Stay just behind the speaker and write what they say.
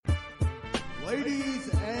Ladies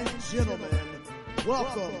and gentlemen,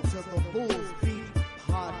 welcome to the Bulls Beat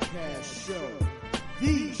Podcast Show,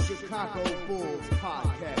 the Chicago Bulls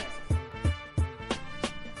podcast.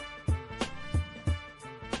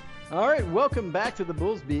 All right, welcome back to the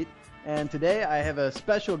Bulls Beat. And today I have a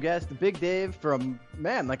special guest, Big Dave from,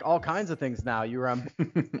 like all kinds of things now. You're on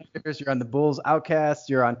you're on the Bulls Outcasts.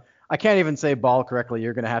 You're on, I can't even say BAWL correctly.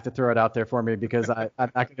 You're going to have to throw it out there for me because I'm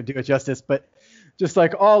not going to do it justice. But just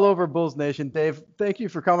like all over Bulls Nation, Dave, thank you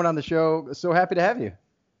for coming on the show. So happy to have you.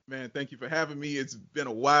 Man, thank you for having me. It's been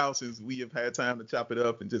a while since we have had time to chop it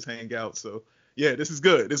up and just hang out. So, yeah, this is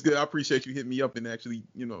good. It's good. I appreciate you hitting me up and actually,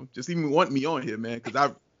 just even wanting me on here, man,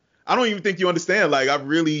 because I don't even think you understand. Like, I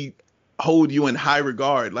really hold you in high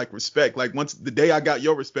regard, like respect. Like once the day I got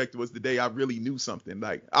your respect was the day I really knew something.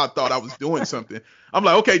 Like I thought I was doing something. I'm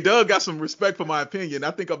like, okay, Doug got some respect for my opinion.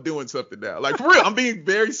 I think I'm doing something now. Like for real, I'm being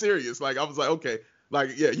very serious. Like I was like, okay,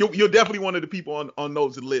 like yeah, you're definitely one of the people on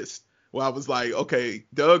those lists where I was like, okay,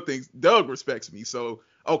 Doug respects me, so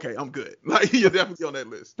okay, I'm good. Like you're definitely on that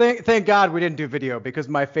list. Thank God we didn't do video because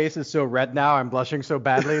my face is so red now. I'm blushing so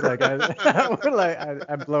badly. Like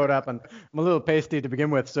I blow it up, and I'm a little pasty to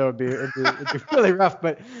begin with, so it'd be really rough.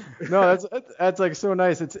 But no, that's like so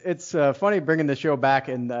nice. It's funny bringing the show back,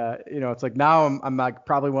 and it's like now I'm like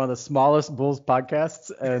probably one of the smallest Bulls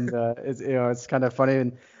podcasts, and it's kind of funny.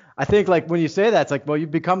 And I think like when you say that, it's like, well,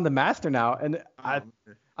 you've become the master now, and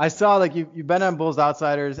I saw like you've been on Bulls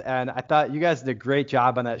Outsiders, and I thought you guys did a great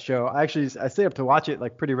job on that show. I stay up to watch it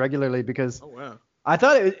like pretty regularly because I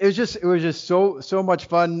thought it was just so much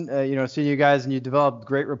fun, seeing you guys, and you developed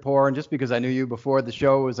great rapport. And just because I knew you before the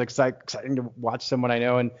show, it was exciting to watch someone I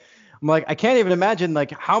know. And I'm like, I can't even imagine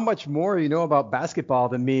like how much more you know about basketball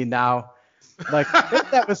than me now. Like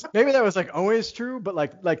maybe that was like always true, but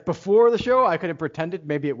like before the show I could have pretended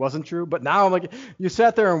maybe it wasn't true, but now I'm like, you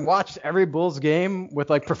sat there and watched every Bulls game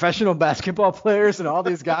with like professional basketball players and all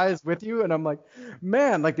these guys with you, and I'm like,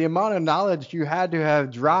 man, like the amount of knowledge you had to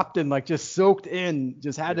have dropped and like just soaked in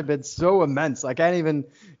just had to have been so immense. Like I can't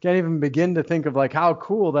even begin to think of like how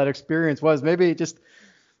cool that experience was. Maybe just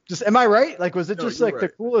am I right? Like was it just like right. The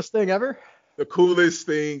coolest thing ever? The coolest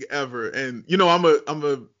thing ever. And I'm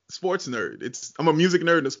a sports nerd. I'm a music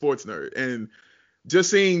nerd and a sports nerd, and just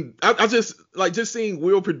seeing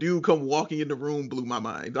Will Perdue come walking in the room blew my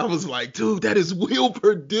mind. I was like, dude, that is Will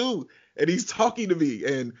Perdue, and he's talking to me.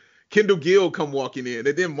 And Kendall Gill come walking in,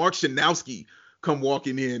 and then Mark Shanowski come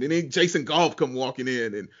walking in, and then Jason Goff come walking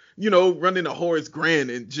in, and running to Horace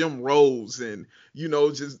Grant and Jim Rose, and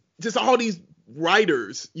just all these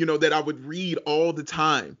writers that I would read all the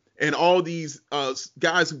time. And all these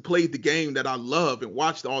guys who played the game that I love and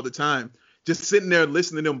watched all the time, just sitting there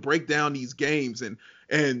listening to them break down these games,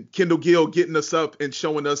 and Kendall Gill getting us up and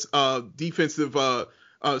showing us defensive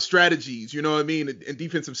strategies, and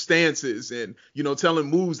defensive stances, and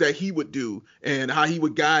telling moves that he would do and how he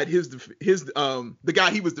would guide the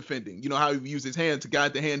guy he was defending, how he would use his hand to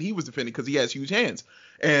guide the hand he was defending because he has huge hands.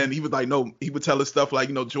 And he was like, no, he would tell us stuff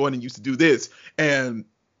like, Jordan used to do this, and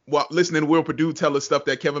listening to Will Perdue tell us stuff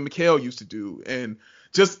that Kevin McHale used to do, and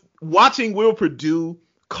just watching Will Perdue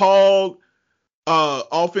call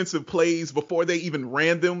offensive plays before they even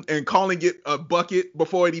ran them and calling it a bucket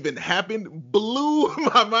before it even happened blew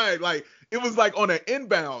my mind. Like it was like on an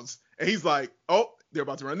inbounds, and he's like, oh, they're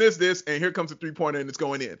about to run this, and here comes a 3-pointer, and it's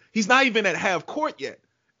going in. He's not even at half court yet,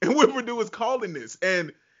 and Will Perdue is calling this,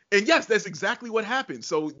 and yes, that's exactly what happened.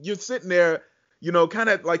 So you're sitting there, kind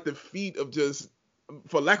of like the feet of just,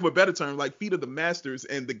 for lack of a better term, like feet of the masters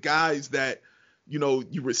and the guys that,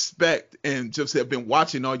 you respect and just have been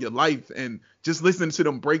watching all your life, and just listening to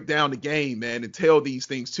them break down the game, man, and tell these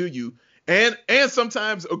things to you, and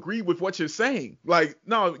sometimes agree with what you're saying. Like,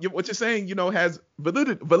 no, what you're saying, has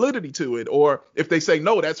validity to it. Or if they say,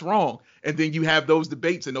 no, that's wrong. And then you have those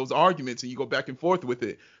debates and those arguments, and you go back and forth with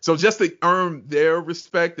it. So just to earn their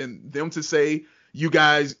respect and them to say, you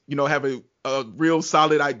guys, have a real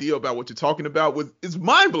solid idea about what you're talking about is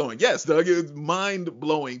mind blowing. Yes, Doug, it was mind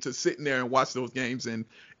blowing to sit in there and watch those games, and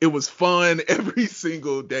it was fun every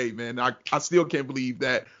single day, man. I still can't believe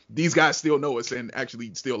that these guys still know us and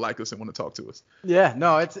actually still like us and want to talk to us. Yeah,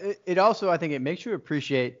 no, it also, I think it makes you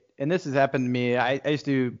appreciate, and this has happened to me. I used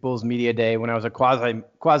to do Bulls Media Day when I was a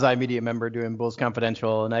quasi media member doing Bulls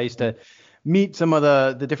Confidential, and I used to meet some of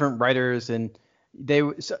the different writers, and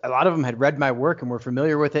a lot of them had read my work and were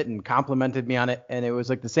familiar with it and complimented me on it. And it was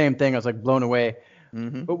like the same thing. I was like blown away.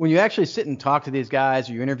 Mm-hmm. But when you actually sit and talk to these guys,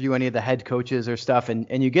 or you interview any of the head coaches or stuff, and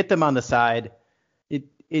you get them on the side,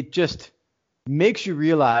 it just makes you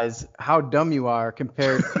realize how dumb you are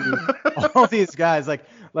compared to all these guys. Like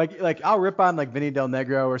like I'll rip on like Vinny Del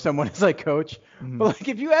Negro or someone as like coach, but like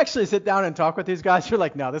if you actually sit down and talk with these guys, you're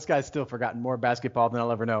like, no, this guy's still forgotten more basketball than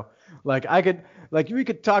I'll ever know. Like we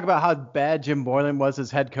could talk about how bad Jim Boylan was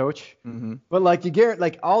as head coach, but like you get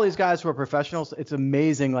like all these guys who are professionals, it's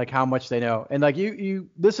amazing like how much they know. And like you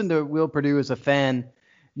listen to Will Perdue as a fan,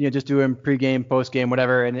 just doing pregame, postgame,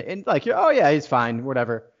 whatever, and like oh yeah, he's fine,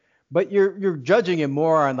 whatever. But you're judging him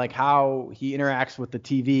more on like how he interacts with the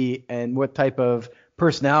TV and what type of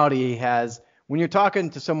personality he has. When you're talking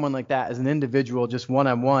to someone like that as an individual, just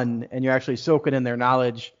one-on-one, and you're actually soaking in their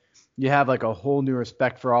knowledge, you have like a whole new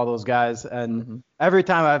respect for all those guys. And every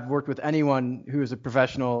time I've worked with anyone who is a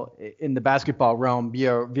professional in the basketball realm,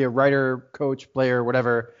 via writer, coach, player,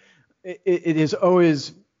 whatever, it has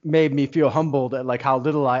always made me feel humbled at like how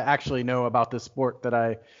little I actually know about this sport that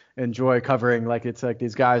I enjoy covering. Like it's like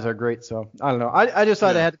these guys are great. So I don't know. I just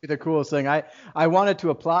thought it had to be the coolest thing. I wanted to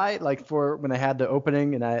apply like for when I had the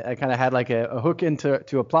opening, and I kind of had like a hook in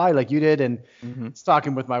to apply like you did, and was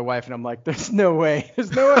talking with my wife, and I'm like, there's no way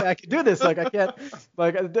I could do this. Like I can't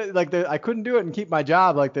I couldn't do it and keep my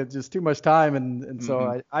job. Like there's just too much time. And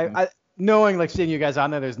so I knowing like seeing you guys on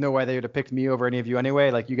there's no way they would have picked me over any of you anyway.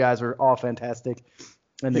 Like you guys were all fantastic.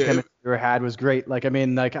 And the chemistry we had was great. Like, I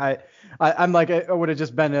mean, like I'm like, I would have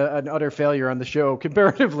just been an utter failure on the show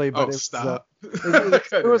comparatively, but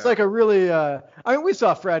it was like a really, I mean, we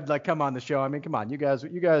saw Fred like come on the show. I mean, come on, you guys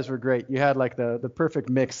were great. You had like the perfect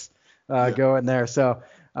mix going there. So,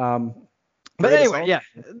 but anyway,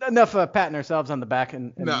 enough patting ourselves on the back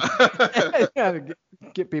and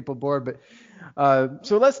get people bored. But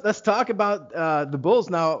so let's talk about the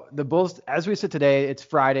Bulls now. The Bulls, as we sit today, it's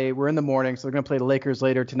Friday. We're in the morning, so they're going to play the Lakers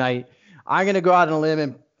later tonight. I'm going to go out on a limb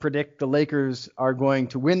and predict the Lakers are going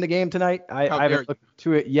to win the game tonight. I haven't looked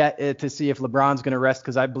to it yet to see if LeBron's going to rest,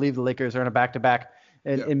 because I believe the Lakers are in a back-to-back.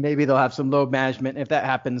 And maybe they'll have some load management. If that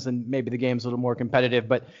happens, then maybe the game's a little more competitive.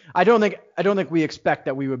 But I don't think we expect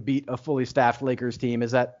that we would beat a fully staffed Lakers team.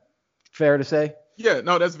 Is that fair to say? Yeah,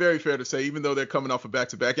 no, that's very fair to say, even though they're coming off a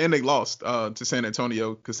back-to-back, and they lost to San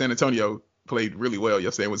Antonio, because San Antonio played really well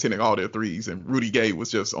yesterday and was hitting all their threes, and Rudy Gay was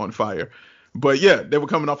just on fire. But yeah, they were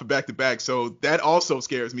coming off a back-to-back, so that also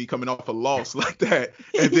scares me, coming off a loss like that,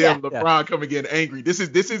 and then LeBron coming in angry. This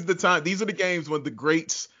is the time. These are the games when the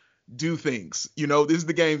greats do things. This is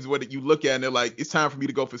the games where you look at and they're like, it's time for me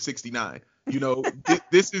to go for 69.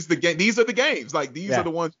 This is the game. These are the games. Like these are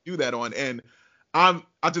the ones you do that on, and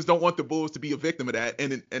I just don't want the Bulls to be a victim of that,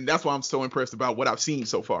 and that's why I'm so impressed about what I've seen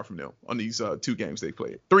so far from them on these 2 games they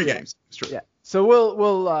played. 3 games. Yeah. So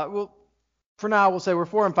we'll for now we'll say we're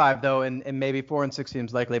 4-5 though, and maybe 4-6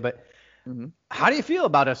 seems likely. But how do you feel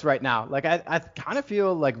about us right now? Like I kind of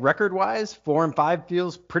feel like record wise, 4-5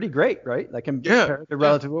 feels pretty great, right? Like compared to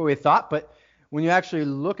relative to what we thought, but when you actually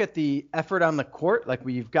look at the effort on the court, like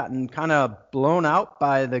we've gotten kind of blown out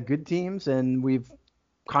by the good teams, and we've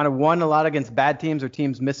kind of won a lot against bad teams or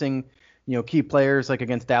teams missing, key players, like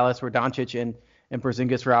against Dallas where Doncic and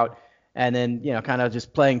Porzingis were out. And then, kind of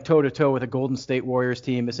just playing toe-to-toe with a Golden State Warriors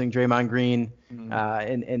team, missing Draymond Green,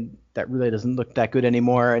 and that really doesn't look that good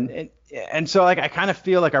anymore. And so, like, I kind of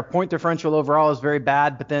feel like our point differential overall is very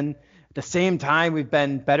bad, but then at the same time, we've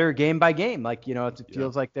been better game by game. Like, it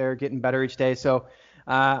feels like they're getting better each day. So,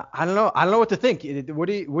 I don't know. I don't know what to think. What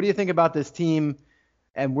do you think about this team,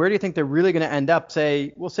 and where do you think they're really going to end up?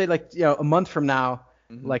 We'll say like, a month from now,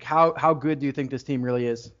 like how good do you think this team really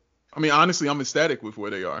is? I mean, honestly, I'm ecstatic with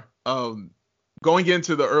where they are. Going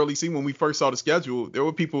into the early season, when we first saw the schedule, there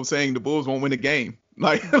were people saying the Bulls won't win a game.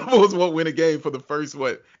 Like, the Bulls won't win a game for the first,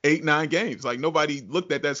 8-9 games. Like, nobody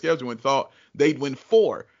looked at that schedule and thought they'd win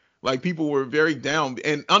 4. Like, people were very down,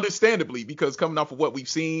 and understandably, because coming off of what we've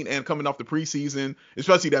seen and coming off the preseason,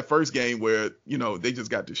 especially that first game where, they just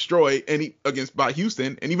got destroyed by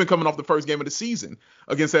Houston, and even coming off the first game of the season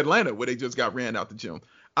against Atlanta, where they just got ran out the gym.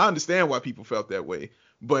 I understand why people felt that way.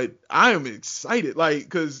 But I am excited,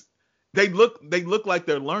 because they look like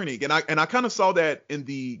they're learning, and I kind of saw that in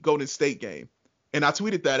the Golden State game, and I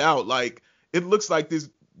tweeted that out. Like, it looks like it's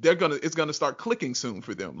gonna start clicking soon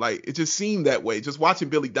for them. Like, it just seemed that way. Just watching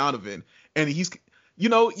Billy Donovan, and he's,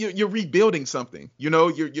 you're rebuilding something.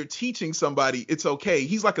 You're teaching somebody it's okay.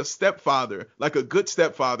 He's like a stepfather, like a good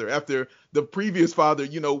stepfather after the previous father,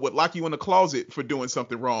 would lock you in the closet for doing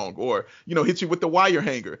something wrong, or, hit you with the wire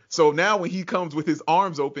hanger. So now when he comes with his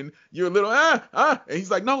arms open, you're a little, and he's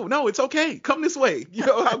like, no, it's okay. Come this way.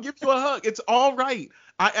 I'll give you a hug. It's all right.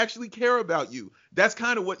 I actually care about you. That's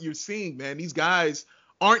kind of what you're seeing, man. These guys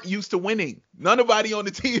aren't used to winning. Nobody on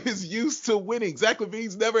the team is used to winning. Zach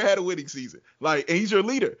LaVine's never had a winning season. Like, and he's your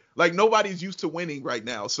leader. Like, nobody's used to winning right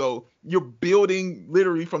now. So you're building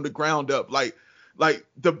literally from the ground up. Like, like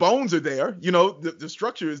the bones are there, you know, the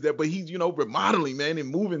structure is there, but he's, you know, remodeling, man, and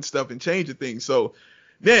moving stuff and changing things. So,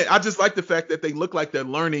 man, I just like the fact that they look like they're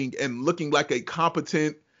learning and looking like a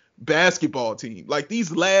competent basketball team. Like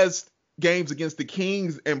these last games against the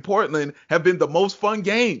Kings and Portland have been the most fun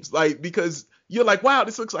games, like because you're like, wow,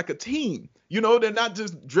 this looks like a team. You know, they're not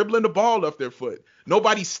just dribbling the ball off their foot.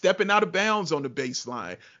 Nobody's stepping out of bounds on the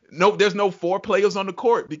baseline. No, there's no 4 players on the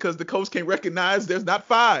court because the coach can't recognize there's not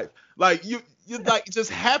 5. Like you're like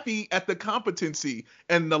just happy at the competency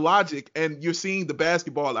and the logic, and you're seeing the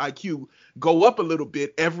basketball IQ go up a little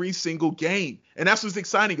bit every single game. And that's what's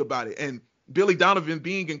exciting about it. And Billy Donovan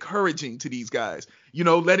being encouraging to these guys, you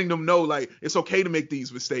know, letting them know like it's okay to make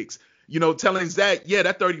these mistakes. You know, telling Zach, yeah,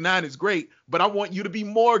 that 39 is great, but I want you to be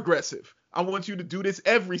more aggressive. I want you to do this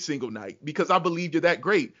every single night because I believe you're that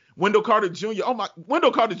great. Wendell Carter Jr.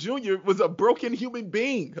 Wendell Carter Jr. was a broken human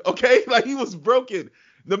being. Okay. Like he was broken.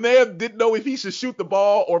 The man didn't know if he should shoot the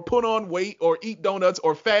ball or put on weight or eat donuts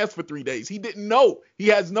or fast for 3 days. He didn't know. He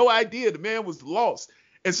has no idea. The man was lost.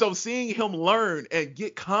 And so seeing him learn and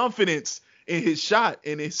get confidence in his shot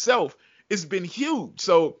and himself, it's been huge.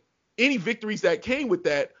 So any victories that came with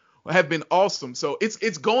that have been awesome. So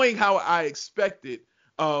it's going how I expected.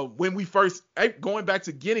 When we first, going back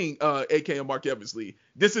to getting AK and Mark Eversley,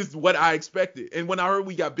 this is what I expected. And when I heard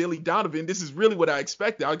we got Billy Donovan, this is really what I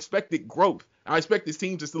expected. I expected growth. I expect this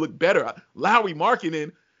team just to look better. Lauri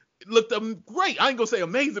Markkanen looked great. I ain't gonna say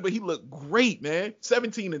amazing, but he looked great, man.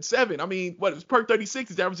 17-7. I mean, what, it was per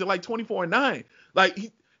 36. He's averaging like 24-9. Like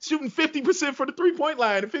he's shooting 50% from the 3-point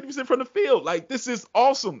line and 50% from the field. Like this is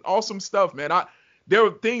awesome stuff, man. There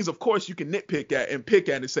are things, of course, you can nitpick at and pick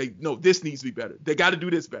at and say, no, this needs to be better. They got to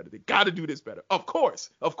do this better. They got to do this better. Of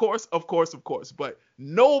course. But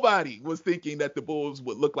nobody was thinking that the Bulls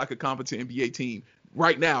would look like a competent NBA team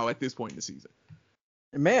right now at this point in the season.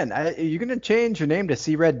 Man, are you going to change your name to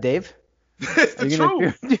C-Red Dave? It's the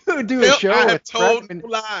truth. Do a show with no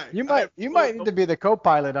lie. You might need to be the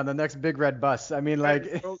co-pilot on the next Big Red Bus. I mean,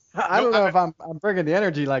 like, I don't know if I'm bringing the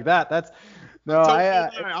energy like that. That's no,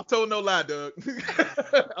 I'm told no lie, Doug.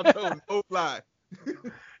 I'm told no lie.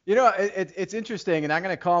 You know, it's interesting, and I'm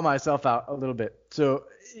going to call myself out a little bit. So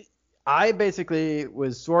I basically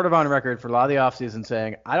was sort of on record for a lot of the offseason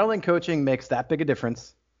saying, I don't think coaching makes that big a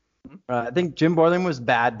difference. I think Jim Boylan was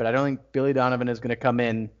bad, but I don't think Billy Donovan is going to come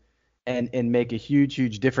in and make a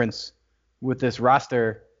huge difference with this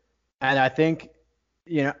roster. And I think,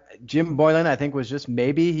 you know, Jim Boylan, I think, was just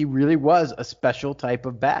maybe he really was a special type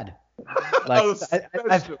of bad. Like,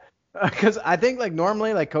 because I think like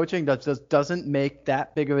normally like coaching just doesn't make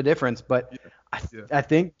that big of a difference. But I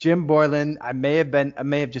think Jim Boylan, I may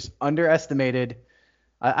have just underestimated.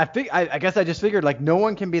 I guess I just figured like no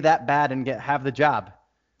one can be that bad and have the job.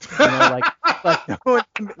 You know, like no one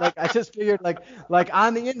can, like I just figured like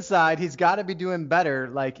on the inside he's got to be doing better.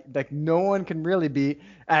 Like no one can really be.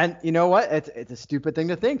 And you know what? It's a stupid thing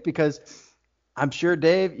to think because I'm sure,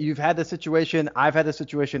 Dave, you've had the situation. I've had the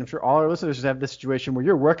situation. I'm sure all our listeners have this situation where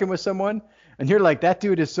you're working with someone and you're like, that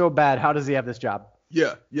dude is so bad. How does he have this job?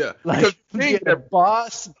 Yeah. Like, be it a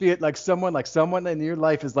boss, be it like someone in your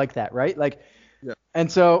life is like that, right? Like, yeah. And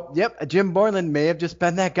so, Jim Boylan may have just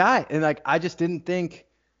been that guy. And like, I just didn't think,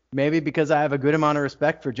 maybe because I have a good amount of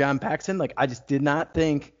respect for John Paxson, like I just did not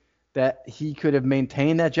think that he could have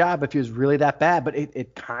maintained that job if he was really that bad. But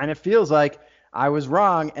it kind of feels like I was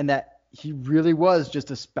wrong and that he really was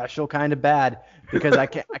just a special kind of bad, because I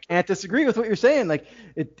can't disagree with what you're saying. Like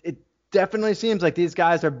it definitely seems like these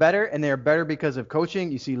guys are better, and they are better because of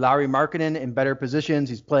coaching. You see Lauri Markkanen in better positions.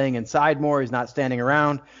 He's playing inside more. He's not standing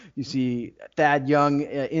around. You see Thad Young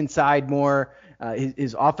inside more.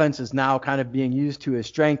 His offense is now kind of being used to his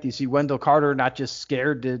strength. You see Wendell Carter not just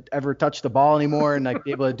scared to ever touch the ball anymore and like be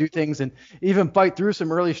able to do things and even fight through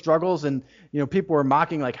some early struggles. And, you know, people were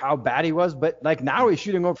mocking like how bad he was, but like now he's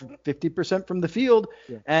shooting over 50% from the field.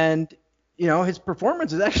 Yeah. And, you know, his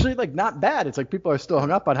performance is actually like not bad. It's like people are still hung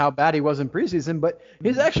up on how bad he was in preseason, but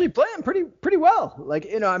he's actually playing pretty well. Like,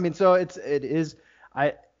 you know, I mean, so it is,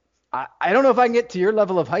 I don't know if I can get to your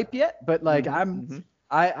level of hype yet, but like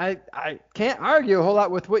I can't argue a whole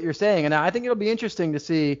lot with what you're saying, and I think it'll be interesting to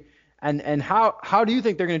see. And how do you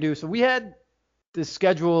think they're going to do? So we had the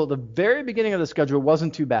schedule. The very beginning of the schedule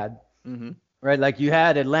wasn't too bad, right? Like you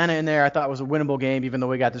had Atlanta in there. I thought was a winnable game, even though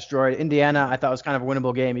we got destroyed. Indiana, I thought was kind of a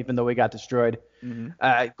winnable game, even though we got destroyed.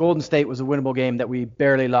 Golden State was a winnable game that we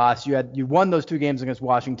barely lost. You won those 2 games against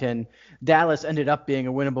Washington. Dallas ended up being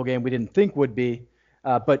a winnable game we didn't think would be.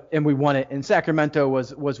 And we won it. And Sacramento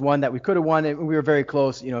was one that we could have won, and we were very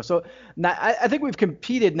close, So I think we've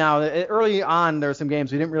competed now. Early on, there were some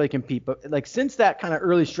games we didn't really compete, but like since that kind of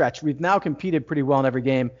early stretch, we've now competed pretty well in every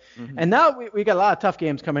game. Mm-hmm. And now we got a lot of tough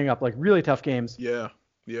games coming up, like really tough games. Yeah.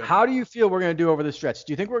 How do you feel we're going to do over the stretch?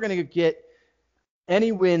 Do you think we're going to get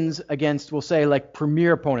any wins against, we'll say, like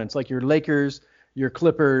premier opponents, like your Lakers, your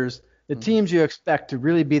Clippers, the teams you expect to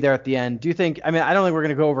really be there at the end? Do you think, I don't think we're going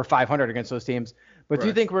to go over 500 against those teams, but do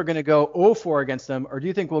you think we're going to go 0-4 against them, or do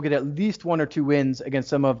you think we'll get at least 1 or 2 wins against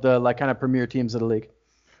some of the like kind of premier teams of the league?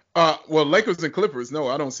 Well, Lakers and Clippers, no,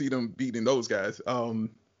 I don't see them beating those guys.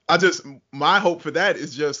 My hope for that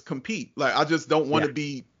is just compete. Like, I just don't want to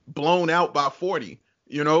be blown out by 40.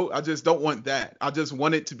 I just don't want that. I just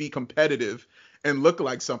want it to be competitive and look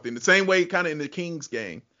like something. The same way kind of in the Kings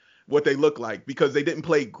game, what they look like, because they didn't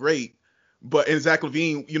play great. And Zach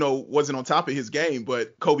LaVine, wasn't on top of his game,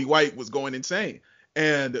 but Coby White was going insane.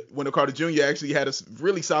 And Wendell Carter Jr. actually had a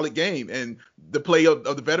really solid game. And the play of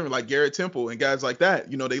the veteran like Garrett Temple and guys like that,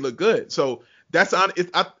 they look good. So that's I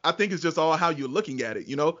think it's just all how you're looking at it.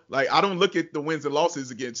 Like, I don't look at the wins and losses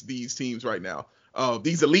against these teams right now,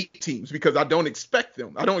 these elite teams, because I don't expect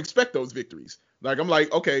them. I don't expect those victories. Like, I'm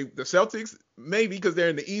like, okay, the Celtics maybe because they're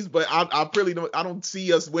in the East, but I don't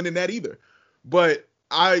see us winning that either. But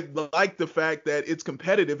I like the fact that it's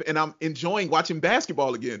competitive, and I'm enjoying watching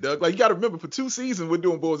basketball again, Doug. Like, you got to remember, for 2 seasons we're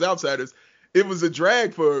doing Bulls Outsiders, it was a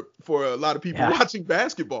drag for a lot of people watching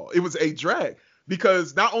basketball. It was a drag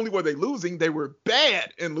because not only were they losing, they were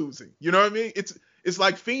bad in losing. You know what I mean? It's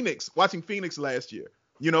like Phoenix, watching Phoenix last year.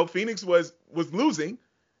 Phoenix was losing,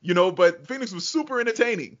 but Phoenix was super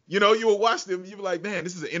entertaining. You would watch them, you were like, man,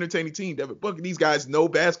 this is an entertaining team. Devin Booker, these guys know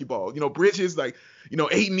basketball. Bridges, like,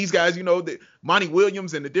 Ayton, these guys, Monty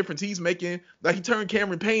Williams and the difference he's making. Like, he turned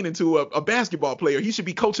Cameron Payne into a basketball player. He should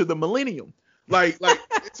be coach of the millennium. Like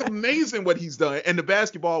it's amazing what he's done. And the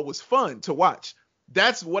basketball was fun to watch.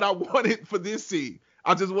 That's what I wanted for this season.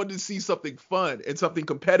 I just wanted to see something fun and something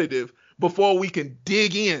competitive before we can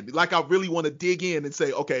dig in. Like, I really want to dig in and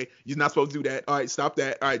say, okay, you're not supposed to do that. All right, stop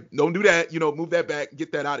that. All right, don't do that. Move that back.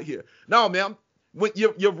 Get that out of here. No, man, when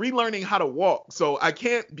you're relearning how to walk. So I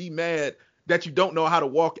can't be mad that you don't know how to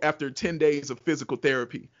walk after 10 days of physical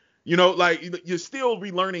therapy. Like, you're still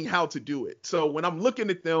relearning how to do it. So when I'm looking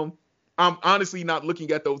at them, I'm honestly not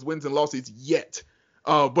looking at those wins and losses yet.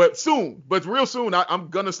 But real soon, I'm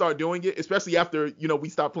going to start doing it, especially after, we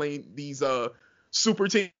stop playing these super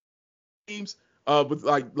teams with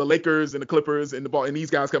like the Lakers and the Clippers and the ball and these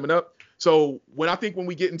guys coming up. So when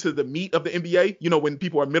we get into the meat of the NBA, when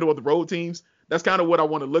people are middle of the road teams, that's kind of what I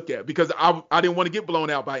want to look at, because I didn't want to get blown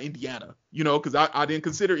out by Indiana, because I didn't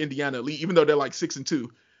consider Indiana elite, even though they're like 6-2.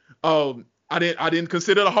 I didn't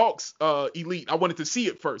consider the Hawks elite. I wanted to see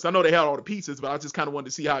it first. I know they had all the pieces, but I just kind of wanted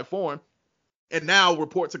to see how it formed. And now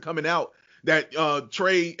reports are coming out that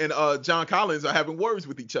Trey and John Collins are having words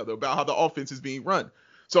with each other about how the offense is being run.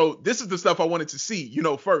 So this is the stuff I wanted to see,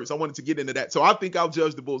 first. I wanted to get into that. So I think I'll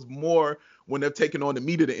judge the Bulls more when they're taking on the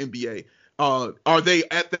meat of the NBA. Are they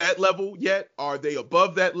at that level yet? Are they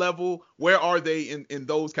above that level? Where are they in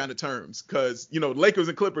those kind of terms? Because, Lakers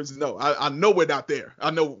and Clippers, no. I know we're not there.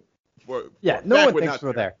 I know no one thinks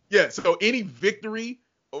we're there. Yeah, so any victory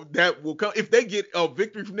that will come, if they get a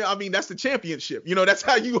victory from there, that's the championship. That's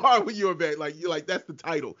how you are when you're a vet. Like, you're like, that's the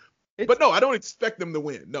title. But no, I don't expect them to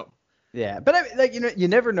win. No. Yeah, but you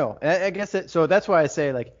never know. I guess so that's why I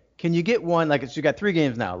say, like, can you get one? Like, you got 3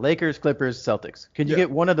 games now: Lakers, Clippers, Celtics. Can you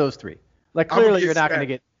get one of those 3? Like, clearly you're not going to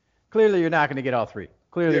get all 3.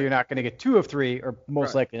 Clearly you're not going to get 2 of 3, or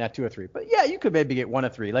most likely not 2 of 3. But yeah, you could maybe get 1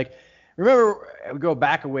 of 3. Like, remember, we go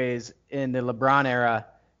back a ways in the LeBron era,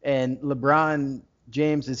 and LeBron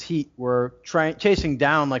James's Heat were chasing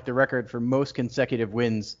down like the record for most consecutive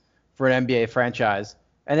wins for an NBA franchise.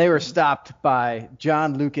 And they were stopped by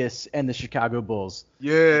John Lucas and the Chicago Bulls.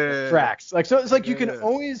 Yeah. Tracks. Like, so it's like you can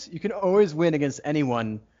always win against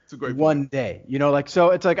anyone one day.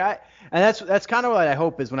 So it's like that's kind of what I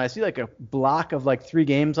hope is when I see like a block of like 3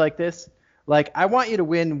 games like this, like I want you to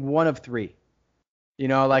win 1 of 3.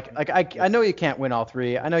 I know you can't win all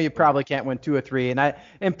 3. I know you probably can't win 2 or 3,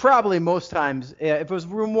 and probably most times, if it was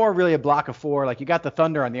more really a block of 4, like you got the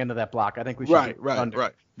Thunder on the end of that block, I think we should get Thunder.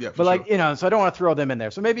 Right. Yeah. But so I don't want to throw them in there.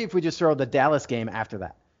 So maybe if we just throw the Dallas game after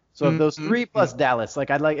that. So those 3 plus Dallas, like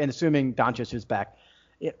I'd like, and assuming Doncic is back,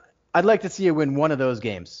 I'd like to see you win one of those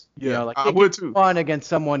games. Yeah, I would too. One against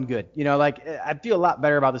someone good. I'd feel a lot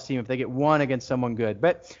better about this team if they get one against someone good.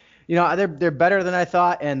 But they're better than I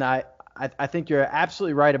thought, and I think you're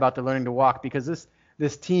absolutely right about the learning to walk, because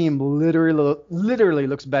this team literally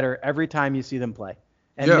looks better every time you see them play.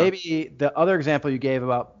 And maybe the other example you gave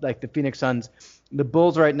about like the Phoenix Suns, the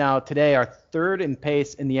Bulls right now today are third in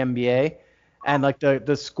pace in the NBA. And like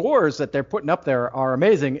the scores that they're putting up there are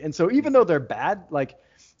amazing. And so even though they're bad, like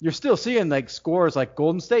you're still seeing like scores like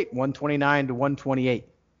Golden State 129 to 128.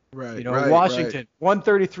 Right. Washington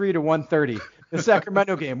 133 to 130. The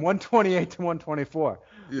Sacramento game 128 to 124.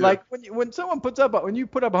 Yeah. Like when someone when you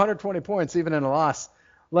put up 120 points even in a loss,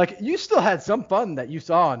 like you still had some fun that you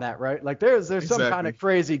saw in that, right? Like there's some kind of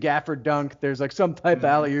crazy Gafford dunk. There's like some type of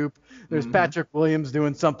alley-oop. There's Patrick Williams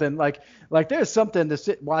doing something. Like there's something to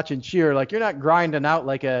sit, watch, and cheer. Like you're not grinding out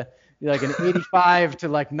like an 85 to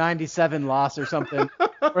like 97 loss or something.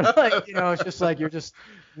 Or like, it's just like you're just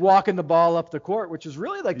walking the ball up the court, which is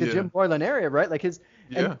really like the Jim Boylan area, right? Like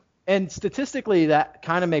and statistically that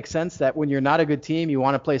kind of makes sense that when you're not a good team, you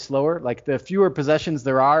want to play slower. Like the fewer possessions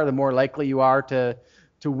there are, the more likely you are to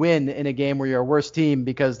win in a game where you're a worse team,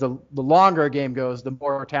 because the longer a game goes, the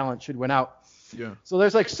more talent should win out. Yeah. So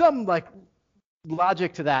there's like some like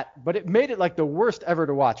logic to that, but it made it like the worst ever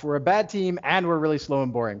to watch. We're a bad team and we're really slow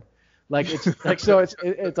and boring. Like it's like, so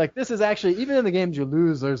it's like, this is actually, even in the games you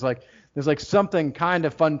lose, there's like something kind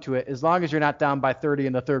of fun to it, as long as you're not down by 30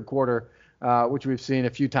 in the third quarter, which we've seen a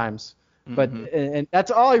few times. But and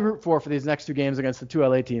that's all I root for these next two games against the two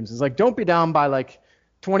LA teams, is like, don't be down by like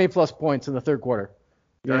 20 plus points in the third quarter.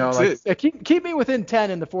 Keep me within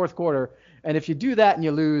 10 in the fourth quarter. And if you do that and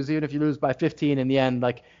you lose, even if you lose by 15 in the end,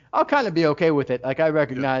 like I'll kind of be okay with it. Like I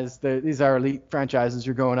recognize that these are elite franchises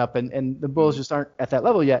you're going up, and the Bulls just aren't at that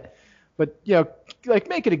level yet. But, like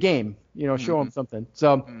make it a game, show them something.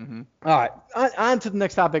 So, all right, on to the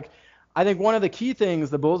next topic. I think one of the key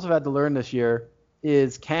things the Bulls have had to learn this year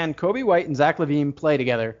is, can Coby White and Zach LaVine play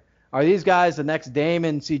together? Are these guys the next Dame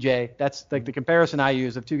and CJ? That's like the comparison I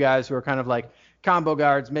use of two guys who are kind of like combo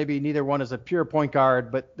guards. Maybe neither one is a pure point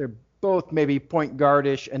guard, but they're both maybe point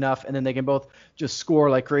guard-ish enough, and then they can both just score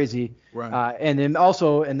like crazy. Right. And then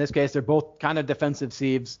also in this case, they're both kind of defensive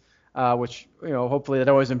sieves, which, hopefully that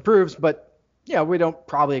always improves. But we don't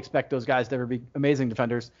probably expect those guys to ever be amazing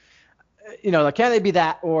defenders. Like, can they be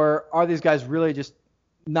that, or are these guys really just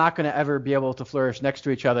not going to ever be able to flourish next to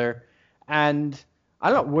each other? And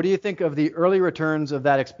I don't know. What do you think of the early returns of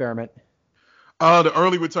that experiment? The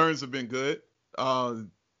early returns have been good.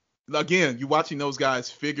 Again, you're watching those guys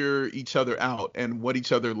figure each other out and what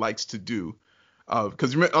each other likes to do.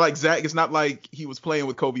 Because like Zach, it's not like he was playing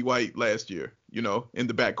with Coby White last year, in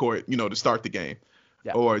the backcourt, to start the game,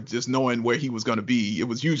 or just knowing where he was going to be. It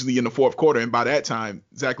was usually in the fourth quarter, and by that time,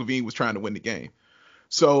 Zach LaVine was trying to win the game.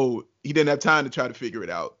 So he didn't have time to try to figure it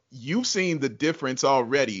out. You've seen the difference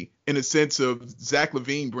already in the sense of Zach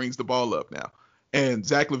LaVine brings the ball up now. And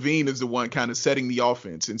Zach LaVine is the one kind of setting the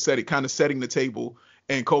offense and setting the table.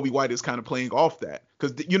 And Coby White is kind of playing off that.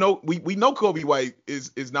 Because, we know Coby White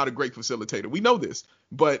is not a great facilitator. We know this.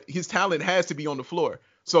 But his talent has to be on the floor.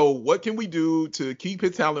 So what can we do to keep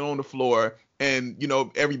his talent on the floor? And,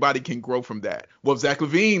 everybody can grow from that. Well, Zach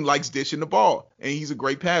LaVine likes dishing the ball, and he's a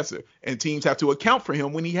great passer. And teams have to account for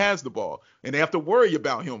him when he has the ball. And they have to worry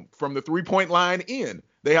about him from the three-point line in.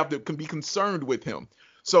 They have to be concerned with him.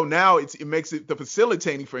 So now it makes the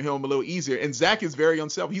facilitating for him a little easier. And Zach is very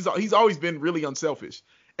unselfish. He's always been really unselfish.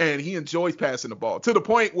 And he enjoys passing the ball to the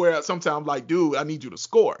point where sometimes I'm like, dude, I need you to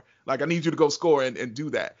score. Like, I need you to go score and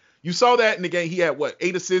do that. You saw that in the game. He had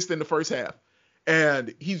 8 assists in the first half.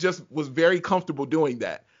 And he just was very comfortable doing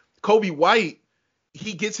that. Coby White,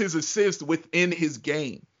 he gets his assists within his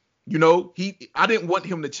game. I didn't want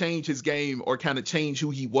him to change his game or kind of change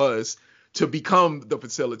who he was to become the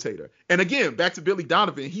facilitator. And again, back to Billy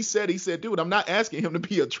Donovan, he said, dude, I'm not asking him to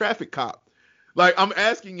be a traffic cop. Like, I'm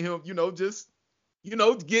asking him, just,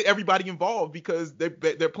 get everybody involved, because they're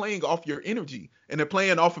playing off your energy, and they're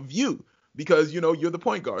playing off of you because, you're the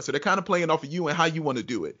point guard. So they're kind of playing off of you and how you want to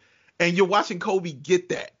do it. And you're watching Coby get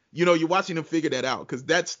that. You're watching him figure that out, because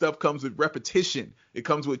that stuff comes with repetition. It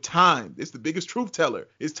comes with time. It's the biggest truth teller.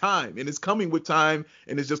 It's time, and it's coming with time,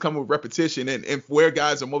 and it's just coming with repetition and where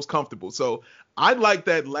guys are most comfortable. So I like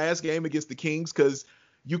that last game against the Kings, because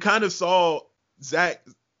you kind of saw Zach,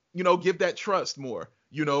 give that trust more.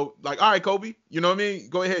 Like, all right, Coby, you know what I mean?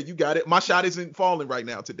 Go ahead. You got it. My shot isn't falling right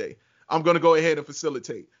now today. I'm going to go ahead and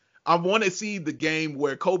facilitate. I want to see the game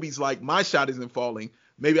where Coby's like, my shot isn't falling.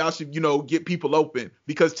 Maybe I should, get people open,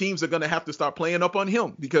 because teams are going to have to start playing up on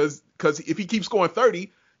him, because if he keeps scoring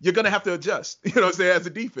 30, you're going to have to adjust, as a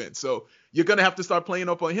defense. So you're going to have to start playing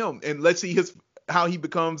up on him, and let's see how he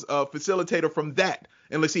becomes a facilitator from that.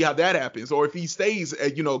 And let's see how that happens. Or if he stays,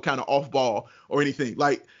 kind of off ball or anything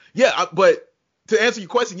like, but to answer your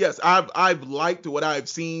question, yes, I've liked what I've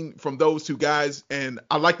seen from those two guys. And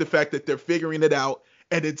I like the fact that they're figuring it out.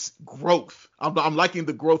 and it's growth. I'm liking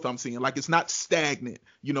the growth I'm seeing. Like, it's not stagnant.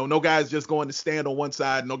 No guy's just going to stand on one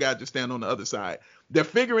side, no guy just stand on the other side. They're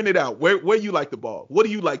figuring it out. Where you like the ball? What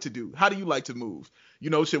do you like to do? How do you like to move?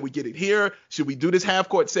 Should we get it here? Should we do this half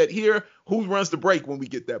court set here? Who runs the break when we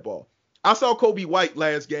get that ball? I saw Coby White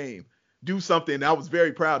last game do something I was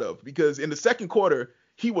very proud of, because in the second quarter,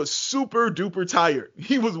 he was super duper tired.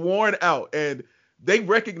 He was worn out, and they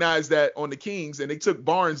recognized that on the Kings, and they took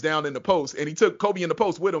Barnes down in the post, and he took Coby in the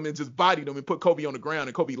post with him and just bodied him and put Coby on the ground,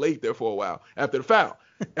 and Coby laid there for a while after the foul.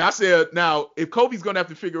 And I said, now, if Kobe's going to have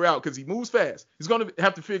to figure out, because he moves fast, he's going to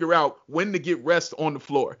have to figure out when to get rest on the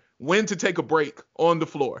floor, when to take a break on the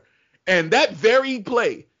floor. And that very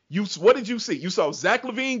play, what did you see? You saw Zach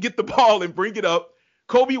LaVine get the ball and bring it up.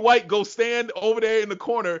 Coby White go stand over there in the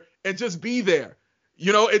corner and just be there,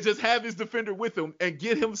 and just have his defender with him and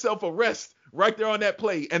get himself a rest right there on that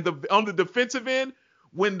play. And on the defensive end,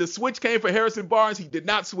 when the switch came for Harrison Barnes, he did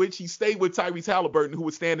not switch. He stayed with Tyrese Halliburton, who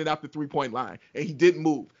was standing out the three-point line, and he didn't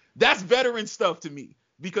move. That's veteran stuff to me,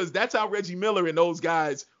 because that's how Reggie Miller and those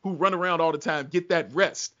guys who run around all the time get that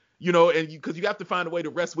rest, and because you have to find a way to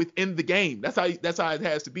rest within the game. That's how it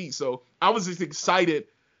has to be. So I was just excited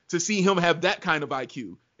to see him have that kind of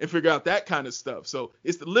IQ and figure out that kind of stuff. So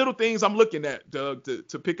it's the little things I'm looking at, Doug,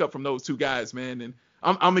 to pick up from those two guys, man. And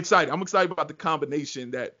I'm excited. I'm excited about the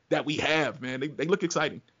combination that we have, man. They look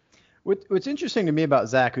exciting. What's interesting to me about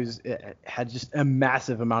Zach, who's had just a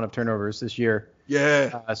massive amount of turnovers this year,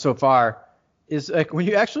 so far, is like when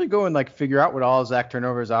you actually go and like figure out what all Zach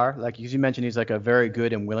turnovers are. Like, as you mentioned, he's like a very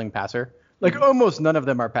good and willing passer. Like almost none of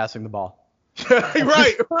them are passing the ball.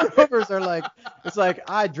 Right. Turnovers are like, it's like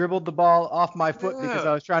I dribbled the ball off my foot because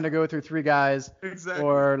I was trying to go through three guys. Exactly.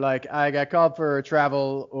 Or like I got called for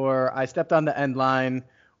travel, or I stepped on the end line,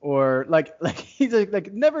 or like he's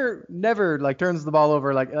like never like turns the ball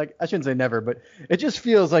over. Like I shouldn't say never, but it just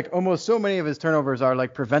feels like almost so many of his turnovers are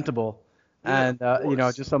like preventable. Yeah,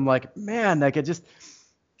 and just I'm like, man, like I just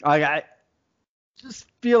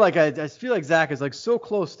feel like I feel like Zach is like so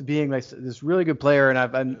close to being like this really good player,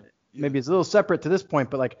 and maybe it's a little separate to this point,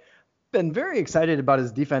 but like been very excited about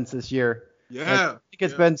his defense this year. Yeah. Like, I think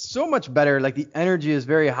it's been so much better. Like the energy is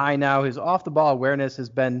very high now. His off the ball awareness has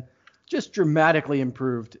been just dramatically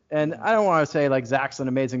improved. And I don't want to say like Zach's an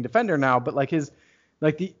amazing defender now, but like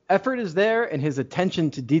the effort is there and his attention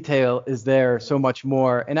to detail is there so much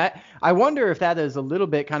more. And I wonder if that is a little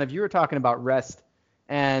bit kind of, you were talking about rest,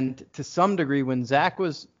 and to some degree when Zach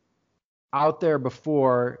was out there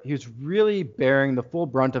before, he was really bearing the full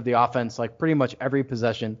brunt of the offense, like pretty much every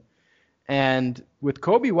possession. And with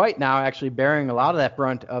Coby White now actually bearing a lot of that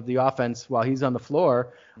brunt of the offense while he's on the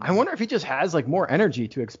floor, I wonder if he just has like more energy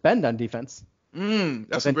to expend on defense.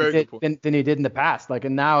 That's a very good point. Than he did in the past. Like,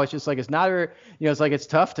 and now it's just like, it's not, it's like, it's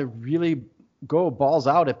tough to really go balls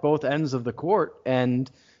out at both ends of the court. And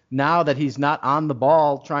now that he's not on the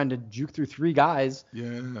ball trying to juke through three guys,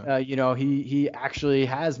 he actually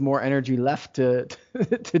has more energy left to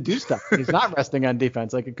do stuff. He's not resting on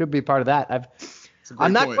defense. Like, it could be part of that.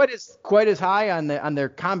 I'm not quite as high on their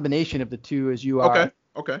combination of the two as you are.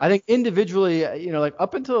 Okay. I think individually, like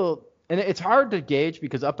up until, and it's hard to gauge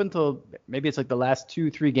because up until maybe it's like the last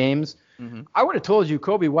 2-3 games, I would have told you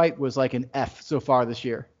Coby White was like an F so far this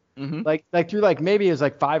year. Like through like maybe it was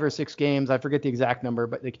like 5 or 6 games, I forget the exact number,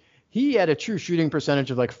 but like he had a true shooting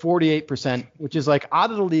percentage of like 48%, which is like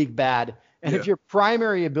out of the league bad. And if your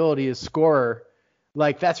primary ability is scorer,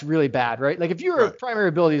 like that's really bad, right? Like if your primary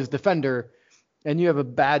ability is defender and you have a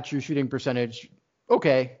bad true shooting percentage,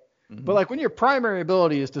 okay. But like when your primary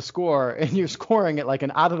ability is to score and you're scoring at like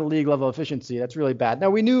an out of the league level efficiency, that's really bad.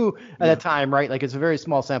 Now we knew at that time, right? Like it's a very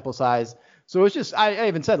small sample size. So it's just, I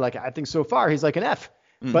even said like, I think so far he's like an F.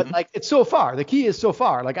 But like it's so far. The key is so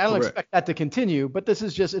far. Like I don't expect that to continue, but this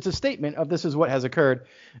is just, it's a statement of this is what has occurred.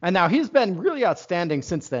 And now he's been really outstanding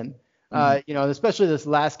since then. Especially this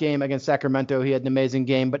last game against Sacramento, he had an amazing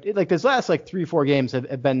game. But like this last like 3-4 games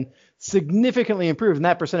have been significantly improved, and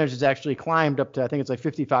that percentage has actually climbed up to, I think it's like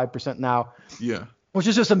 55% now. Yeah. Which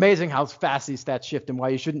is just amazing how fast these stats shift and why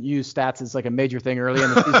you shouldn't use stats as like a major thing early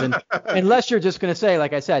in the season, unless you're just going to say,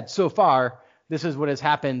 like I said, so far this is what has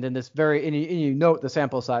happened in this very, and you note the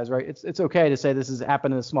sample size, right? It's okay to say this has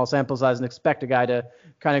happened in a small sample size and expect a guy to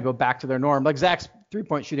kind of go back to their norm. Like Zach's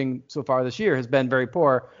 3-point shooting so far this year has been very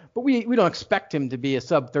poor, but we don't expect him to be a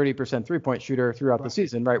sub 30% 3-point shooter throughout the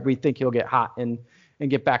season, right? We think he'll get hot and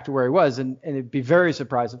get back to where he was, and it'd be very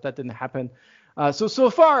surprised if that didn't happen. So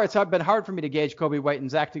far it's been hard for me to gauge Coby White and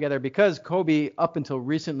Zach together because Coby up until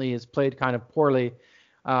recently has played kind of poorly.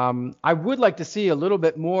 I would like to see a little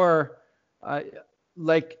bit more,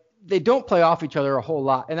 like they don't play off each other a whole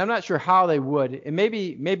lot, and I'm not sure how they would. And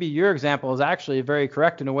maybe your example is actually very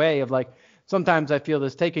correct in a way of like sometimes I feel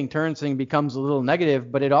this taking turns thing becomes a little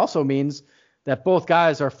negative, but it also means that both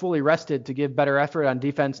guys are fully rested to give better effort on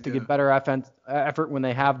defense, to give better effort when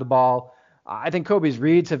they have the ball. I think Coby's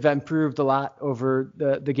reads have improved a lot over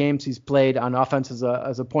the games he's played on offense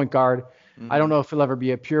as a point guard. I don't know if he'll ever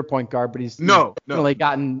be a pure point guard, but he's definitely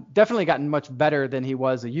gotten much better than he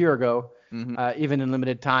was a year ago, even in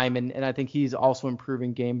limited time. And I think he's also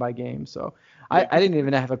improving game by game. So I didn't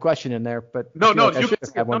even have a question in there, but you can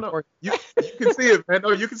see it, man.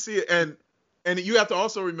 No, you can see it, and you have to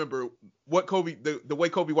also remember what the way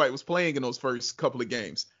Coby White was playing in those first couple of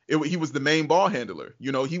games. He was the main ball handler.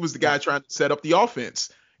 He was the guy trying to set up the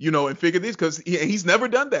offense. And figure this because he's never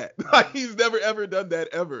done that. Like he's never ever done that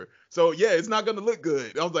ever. So yeah, it's not gonna look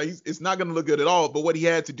good. I was like, it's not gonna look good at all. But what he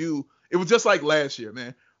had to do, it was just like last year,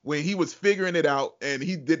 man, when he was figuring it out and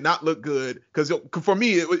he did not look good. Because for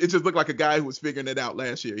me, it just looked like a guy who was figuring it out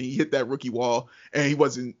last year. He hit that rookie wall and he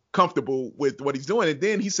wasn't comfortable with what he's doing. And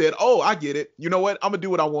then he said, "Oh, I get it. You know what? I'm gonna do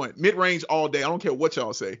what I want. Mid range all day. I don't care what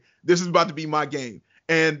y'all say. This is about to be my game."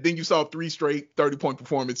 And then you saw 3 straight 30-point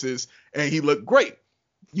performances, and he looked great.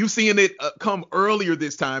 You seeing it come earlier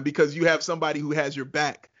this time because you have somebody who has your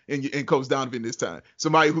back and Coach Donovan this time.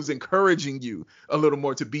 Somebody who's encouraging you a little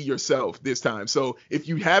more to be yourself this time. So if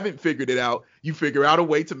you haven't figured it out, you figure out a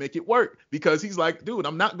way to make it work because he's like, dude,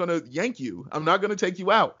 I'm not going to yank you. I'm not going to take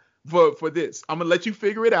you out for this. I'm going to let you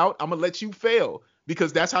figure it out. I'm going to let you fail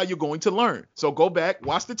because that's how you're going to learn. So go back,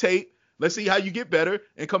 watch the tape. Let's see how you get better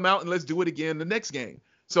and come out and let's do it again the next game.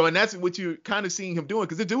 So, and that's what you're kind of seeing him doing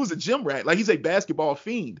because the dude is a gym rat. Like he's a basketball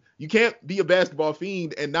fiend. You can't be a basketball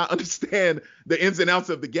fiend and not understand the ins and outs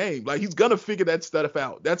of the game. Like he's going to figure that stuff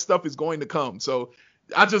out. That stuff is going to come. So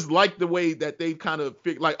I just like the way that they've kind of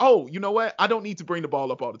figured like, oh, you know what? I don't need to bring the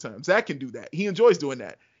ball up all the time. Zach can do that. He enjoys doing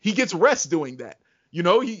that. He gets rest doing that.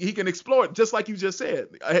 He can explore it just like you just said,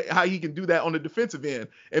 how he can do that on the defensive end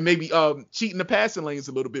and maybe cheat in the passing lanes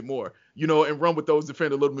a little bit more, and run with those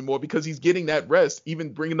defenders a little bit more because he's getting that rest,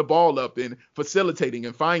 even bringing the ball up and facilitating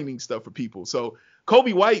and finding stuff for people. So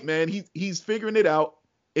Coby White, man, he's figuring it out.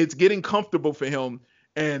 It's getting comfortable for him.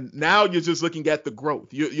 And now you're just looking at the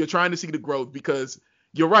growth. You're trying to see the growth because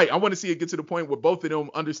you're right. I want to see it get to the point where both of them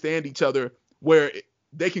understand each other, where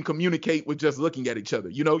they can communicate with just looking at each other.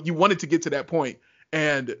 You want it to get to that point.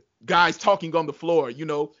 And guys talking on the floor,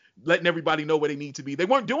 letting everybody know where they need to be. They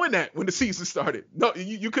weren't doing that when the season started. No,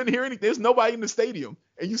 you couldn't hear anything. There's nobody in the stadium,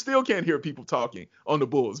 and you still can't hear people talking on the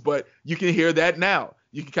Bulls. But you can hear that now.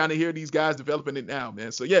 You can kind of hear these guys developing it now,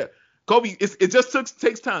 man. So yeah, Coby, it just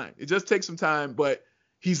takes time. It just takes some time, but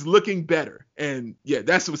he's looking better, and yeah,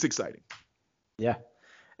 that's what's exciting. Yeah,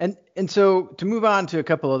 and so to move on to a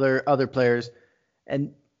couple other players,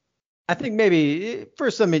 and I think maybe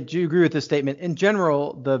first, do you agree with this statement? In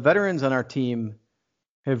general, the veterans on our team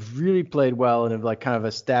have really played well and have like kind of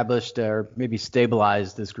established or maybe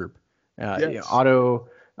stabilized this group. Yes. Otto,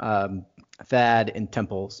 Thad, and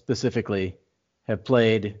Temple specifically have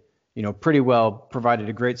played, pretty well, provided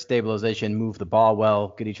a great stabilization, move the ball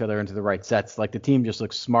well, get each other into the right sets. Like the team just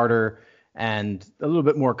looks smarter and a little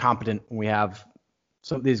bit more competent when we have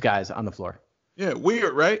some of these guys on the floor. Yeah,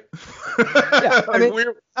 weird, right? Yeah,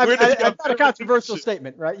 I've got a controversial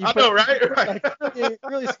statement, right? I know, right? Like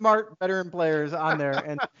really smart veteran players on there,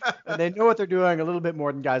 and they know what they're doing a little bit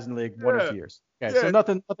more than guys in the league 1 or 2 years. Okay, so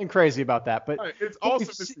nothing crazy about that, but it's awesome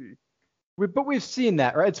to see. But we've seen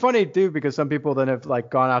that, right? It's funny too because some people then have like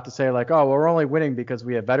gone out to say like, oh, well, we're only winning because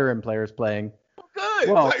we have veteran players playing. Good.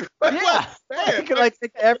 Well, yeah, like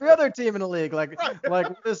every other team in the league, like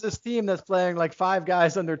what is this team that's playing like 5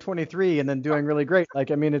 guys under 23 and then doing really great?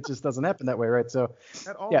 Like, I mean, it just doesn't happen that way, right? So,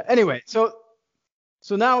 yeah. Anyway, so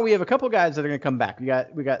now we have a couple guys that are going to come back.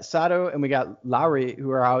 We got Sato and we got Lauri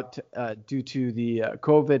who are out due to the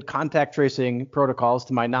COVID contact tracing protocols.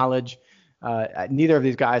 To my knowledge, neither of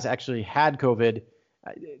these guys actually had COVID.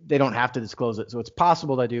 They don't have to disclose it, so it's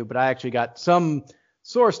possible they do. But I actually got some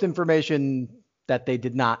sourced information that they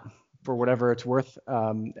did not, for whatever it's worth,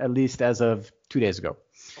 at least as of 2 days ago.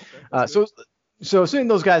 Okay, so assuming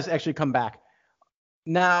those guys actually come back.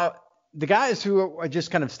 Now, the guys who are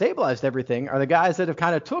just kind of stabilized everything are the guys that have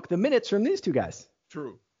kind of took the minutes from these 2 guys.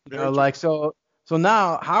 True. Like, so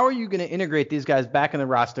now how are you going to integrate these guys back in the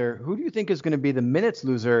roster? Who do you think is going to be the minutes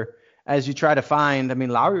loser as you try to find? I mean,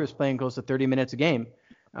 Lauri was playing close to 30 minutes a game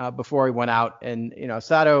before he went out. And,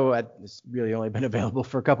 Sato has really only been available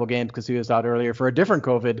for a couple games because he was out earlier for a different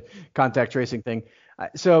COVID contact tracing thing.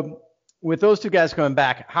 So with those 2 guys coming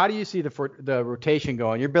back, how do you see the rotation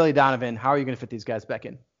going? You're Billy Donovan. How are you going to fit these guys back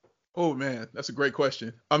in? Oh man, that's a great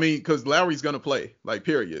question. I mean, because Lowry's gonna play, like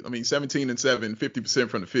period. I mean, 17 and 7, 50%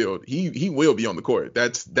 from the field. He will be on the court.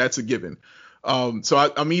 That's a given.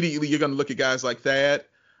 Immediately you're gonna look at guys like Thad,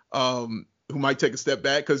 who might take a step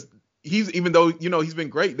back because he's even though he's been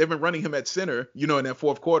great. They've been running him at center, in that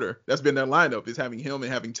fourth quarter. That's been their lineup is having him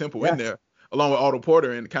and having Temple in there along with Otto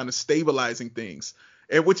Porter and kind of stabilizing things,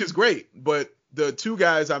 and which is great. But the two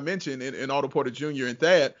guys I mentioned in Otto Porter Jr. and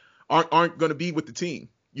Thad aren't going to be with the team.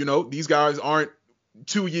 These guys aren't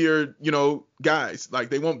 2-year, guys. Like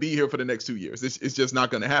they won't be here for the next 2 years. It's just not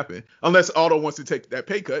going to happen unless Otto wants to take that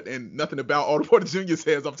pay cut. And nothing about Otto Porter Jr.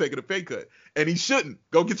 says I'm taking a pay cut, and he shouldn't.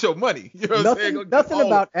 Go get your money. You know what I'm saying? Nothing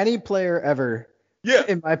about any player ever. Yeah.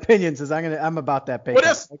 In my opinion, says I'm about that pay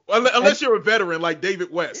cut. Unless you're a veteran like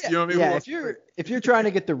David West. You know what I mean? Yeah. If you're trying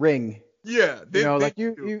to get the ring. Yeah.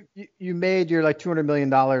 You made your like $200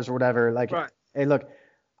 million or whatever. Like, right. Hey, look,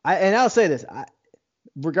 I'll say this.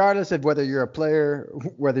 Regardless of whether you're a player,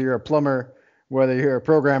 whether you're a plumber, whether you're a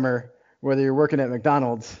programmer, whether you're working at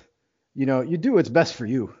McDonald's, you do what's best for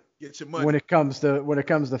you. Get your money. When it comes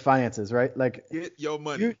to finances, right? Like get your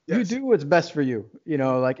money. You do what's best for you.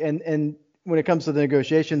 And when it comes to the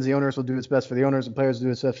negotiations, the owners will do what's best for the owners, and players will do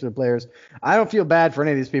what's best for the players. I don't feel bad for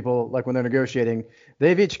any of these people. Like when they're negotiating,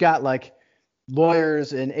 they've each got like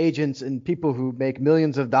lawyers and agents and people who make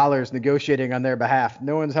millions of dollars negotiating on their behalf.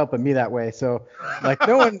 No one's helping me that way. So like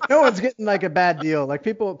no one's getting like a bad deal. Like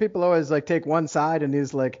people always like take one side and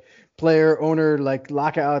these like player owner like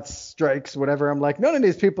lockouts, strikes, whatever. I'm like, none of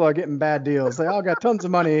these people are getting bad deals. They all got tons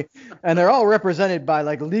of money and they're all represented by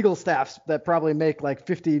like legal staffs that probably make like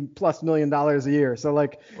 $50+ million a year. So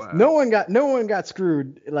like no one got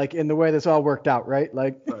screwed like in the way this all worked out, right?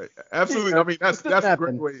 Like right. Absolutely. I mean that's a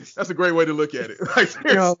great way. That's a great way to look at it. Like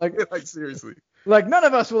seriously. Like seriously. Like none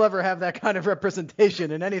of us will ever have that kind of representation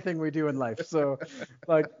in anything we do in life. So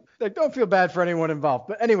like don't feel bad for anyone involved.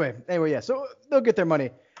 But anyway, yeah. So they'll get their money.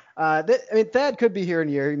 Thad could be here in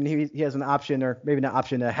a year. I mean, he has an option, or maybe not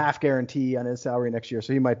option, a half guarantee on his salary next year,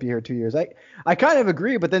 so he might be here 2 years. I kind of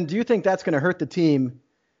agree, but then do you think that's going to hurt the team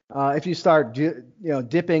if you start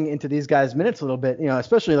dipping into these guys' minutes a little bit?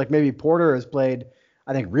 Especially like maybe Porter has played,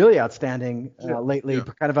 I think, really outstanding lately,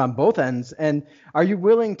 kind of on both ends. And are you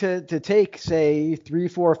willing to take, say, 3,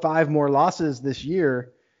 4, 5 more losses this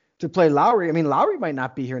year to play Lauri? I mean, Lauri might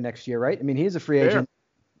not be here next year, right? I mean, he's a free agent.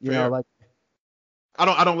 Fair.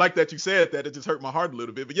 I don't like that you said that. It just hurt my heart a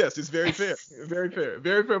little bit. But yes, it's very fair. Very fair.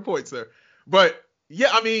 Very fair point, sir. But yeah,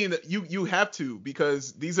 I mean, you have to,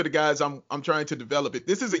 because these are the guys I'm trying to develop. If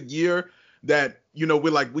this is a year that, we're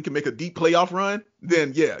like, we can make a deep playoff run,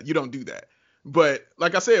 then yeah, you don't do that. But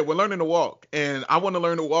like I said, we're learning to walk, and I want to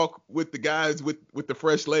learn to walk with the guys with the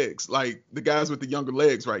fresh legs, like the guys with the younger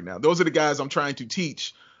legs right now. Those are the guys I'm trying to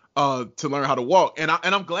teach to learn how to walk. And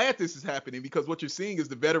I'm glad this is happening, because what you're seeing is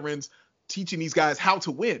the veterans teaching these guys how to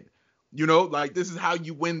win. Like this is how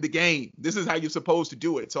you win the game. This is how you're supposed to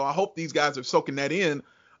do it. So I hope these guys are soaking that in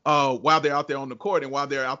while they're out there on the court and while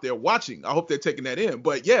they're out there watching. I hope they're taking that in.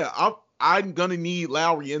 But yeah, I'm gonna need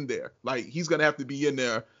Lauri in there. Like he's gonna have to be in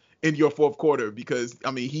there in your fourth quarter, because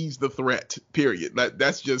I mean he's the threat. Period.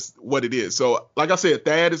 That's just what it is. So like I said,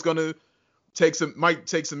 Thad is gonna might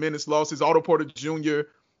take some minutes losses. Otto Porter Jr.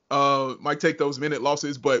 Might take those minute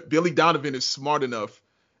losses, but Billy Donovan is smart enough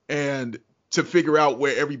and to figure out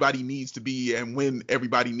where everybody needs to be and when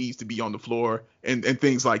everybody needs to be on the floor and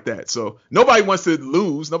things like that. So nobody wants to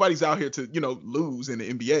lose. Nobody's out here to, lose in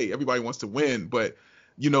the NBA. Everybody wants to win. But,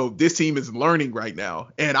 this team is learning right now.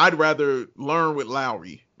 And I'd rather learn with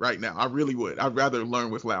Lauri right now. I really would. I'd rather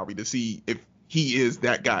learn with Lauri to see if he is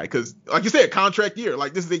that guy. Because, like you said, contract year.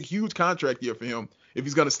 Like, this is a huge contract year for him if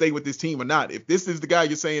he's going to stay with this team or not. If this is the guy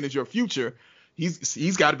you're saying is your future,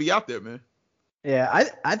 he's got to be out there, man. Yeah,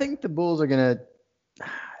 I think the Bulls are gonna. I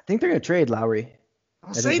think they're gonna trade Lauri.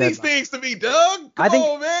 Don't say these things to me, Doug. Come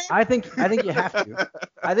on, man. I think you have to.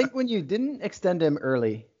 I think when you didn't extend him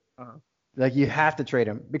early, like you have to trade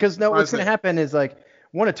him, because what's gonna happen is like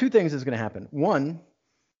one of two things is gonna happen. One,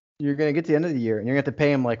 you're gonna get to the end of the year and you're gonna have to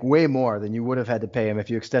pay him like way more than you would have had to pay him if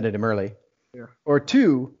you extended him early. Yeah. Or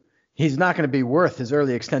two, he's not gonna be worth his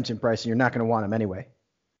early extension price and you're not gonna want him anyway.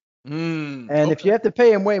 If you have to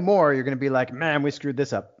pay him way more, you're going to be like, man, we screwed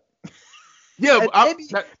this up. Yeah,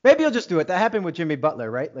 maybe you'll just do it. That happened with Jimmy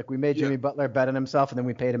Butler, right? Like we made Jimmy Butler bet on himself and then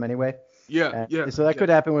we paid him anyway. Yeah. So that could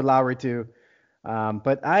happen with Lauri too.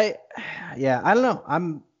 But I don't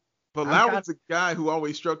know. But Lauri's a guy who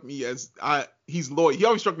always struck me as he's loyal. He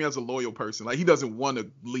always struck me as a loyal person. Like he doesn't want to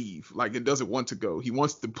leave. Like it doesn't want to go. He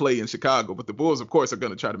wants to play in Chicago. But the Bulls, of course, are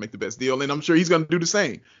going to try to make the best deal, and I'm sure he's going to do the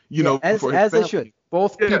same. As they should.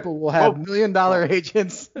 Both people will have $1 million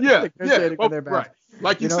agents. Negotiating on their behalf. Right.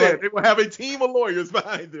 Like you said, they will have a team of lawyers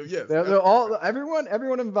behind them. Yes.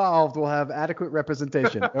 Everyone involved will have adequate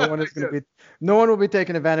representation. No one will be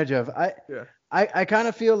taken advantage of. I kind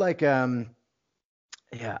of feel like I'm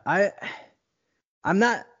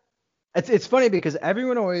not. It's funny because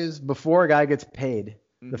everyone always, before a guy gets paid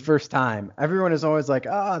the first time, everyone is always like,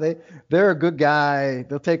 they're a good guy,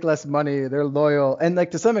 they'll take less money, they're loyal, and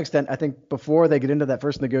like to some extent, I think before they get into that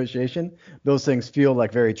first negotiation, those things feel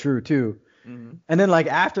like very true too. Mm-hmm. And then like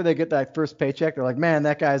after they get that first paycheck, they're like, man,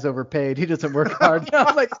 that guy's overpaid. He doesn't work hard.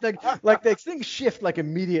 like things shift like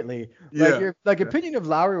immediately. Like your opinion of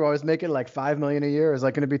Lauri while he's making like $5 million a year is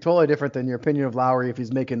like going to be totally different than your opinion of Lauri if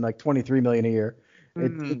he's making like $23 million a year.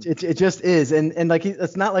 It just is. And like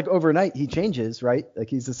it's not like overnight he changes, right? Like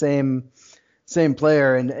he's the same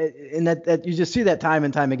player, and that you just see that time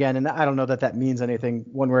and time again. And I don't know that means anything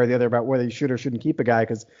one way or the other about whether you should or shouldn't keep a guy,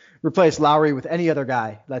 because replace Lauri with any other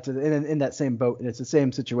guy that's in that same boat, and it's the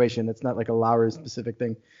same situation. It's not like a Lauri specific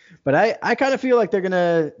thing. But I kind of feel like they're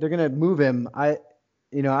gonna move him. I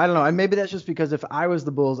don't know. And maybe that's just because if I was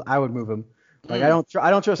the Bulls, I would move him. Like I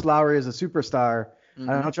don't trust Lauri as a superstar. Mm-hmm.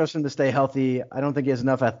 I don't trust him to stay healthy. I don't think he has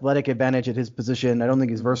enough athletic advantage at his position. I don't think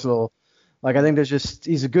he's versatile. Like, I think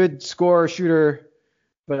he's a good scorer, shooter,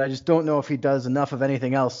 but I just don't know if he does enough of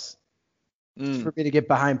anything else for me to get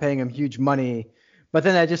behind paying him huge money. But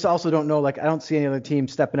then I just also don't know, like, I don't see any other team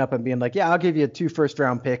stepping up and being like, yeah, I'll give you 2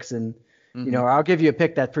 first-round picks and, I'll give you a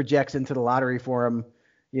pick that projects into the lottery for him,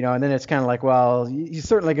 and then it's kind of like, well, he's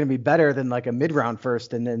certainly going to be better than like a mid-round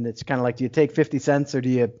first. And then it's kind of like, do you take 50 cents or do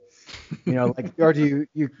you or do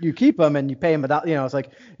you keep him and you pay him $1? It's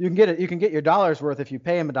like you can get your dollar's worth if you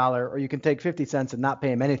pay him $1, or you can take 50 cents and not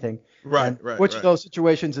pay him anything. Right. Which of those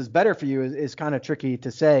situations is better for you is kind of tricky to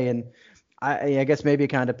say. And I guess maybe it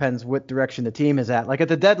kind of depends what direction the team is at. Like at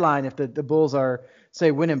the deadline, if the Bulls are,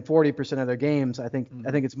 say, winning 40% of their games, I think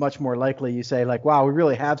it's much more likely you say like, wow, we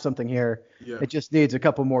really have something here. Yeah. It just needs a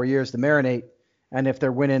couple more years to marinate. And if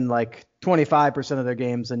they're winning like 25% of their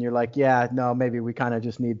games, then you're like, yeah, no, maybe we kind of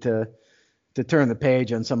just need to turn the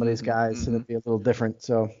page on some of these guys and it'd be a little different.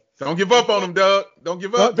 So don't give up on them, Doug. Don't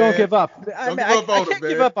give up. Don't give up. I can't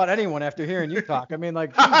give up on anyone after hearing you talk. I mean,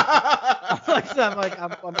 like, I'm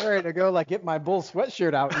ready to go like get my Bulls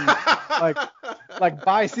sweatshirt out and like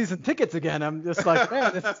buy season tickets again. I'm just like,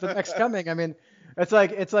 man, this is the next coming. I mean, it's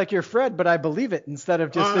like you're Fred, but I believe it instead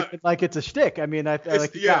of just thinking like it's a shtick. I mean, I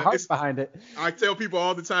like you got heart behind it. I tell people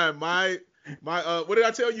all the time, my what did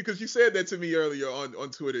I tell you? Because you said that to me earlier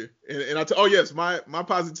on Twitter, and my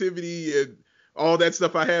positivity and all that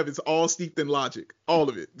stuff I have is all steeped in logic, all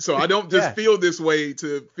of it. So I don't just feel this way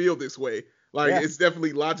to feel this way. Like it's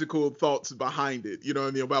definitely logical thoughts behind it. You know what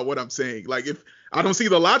I mean, about what I'm saying. Like if I don't see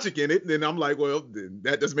the logic in it, then I'm like, well, then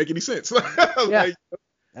that doesn't make any sense.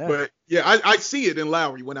 But I see it in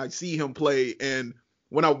Lauri when I see him play and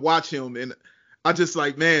when I watch him, and I just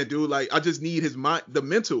like, man, dude, like I just need his mind, the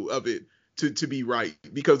mental of it to be right.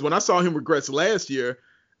 Because when I saw him regress last year,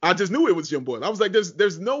 I just knew it was Jim Boyle. I was like,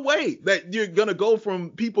 there's no way that you're gonna go from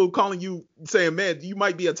people calling you saying, man, you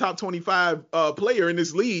might be a top 25 player in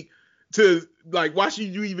this league to like, why should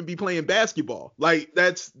you even be playing basketball? Like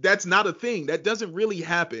that's not a thing. That doesn't really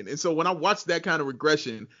happen. And so when I watched that kind of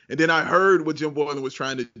regression, and then I heard what Jim Boylan was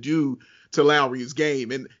trying to do to Lauri's game,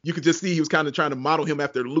 and you could just see he was kind of trying to model him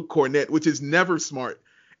after Luke Cornett, which is never smart.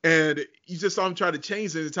 And you just saw him try to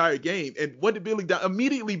change the entire game. And what did Billy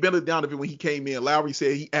Donovan, when he came in, Lauri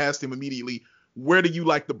said he asked him immediately, where do you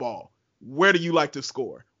like the ball? Where do you like to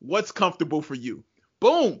score? What's comfortable for you?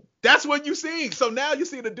 Boom. That's what you see. So now you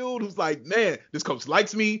see the dude who's like, man, this coach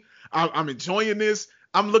likes me. I'm enjoying this.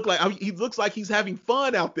 He looks like he's having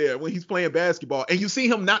fun out there when he's playing basketball. And you see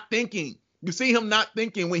him not thinking. You see him not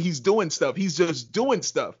thinking when he's doing stuff. He's just doing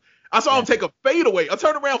stuff. I saw him take a fadeaway, a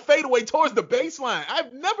turnaround fadeaway towards the baseline.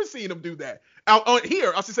 I've never seen him do that.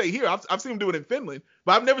 Here, I should say here. I've seen him do it in Finland,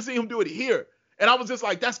 but I've never seen him do it here. And I was just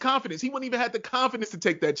like, that's confidence. He wouldn't even have the confidence to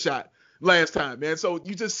take that shot last time, man. So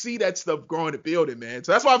you just see that stuff growing and building, man.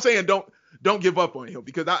 So that's why I'm saying don't give up on him,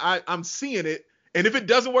 because I'm seeing it. And if it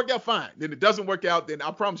doesn't work out, fine. Then it doesn't work out, then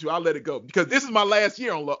I promise you I'll let it go. Because this is my last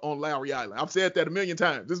year on Lauri Island. I've said that a million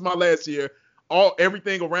times. This is my last year.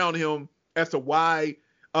 Everything around him as to why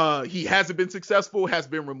he hasn't been successful has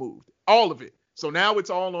been removed. All of it. So now it's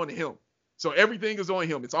all on him. So everything is on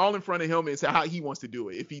him. It's all in front of him. It's how he wants to do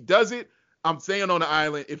it. If he does it, I'm staying on the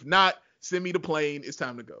island. If not, Send me the plane. It's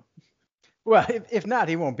time to go. Well, if not,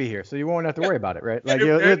 he won't be here, so you won't have to worry about it, right? Like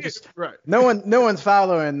Right. no one's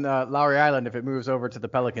following Lauri Island if it moves over to the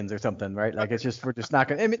Pelicans or something, right? Like it's just we're just not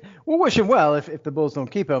gonna. I mean, we'll wish him well if the Bulls don't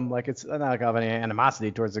keep him. Like it's not like I have any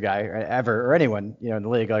animosity towards the guy ever or anyone, in the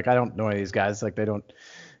league. Like I don't know any of these guys. Like they don't,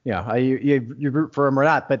 you root for him or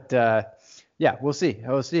not. But yeah, we'll see.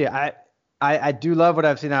 We'll see. I do love what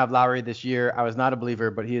I've seen out of Lauri this year. I was not a believer,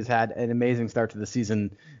 but he has had an amazing start to the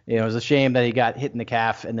season. It was a shame that he got hit in the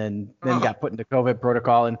calf and then got put into COVID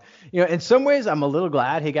protocol. And, in some ways, I'm a little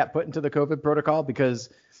glad he got put into the COVID protocol because,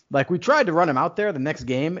 like, we tried to run him out there the next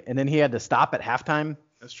game, and then he had to stop at halftime.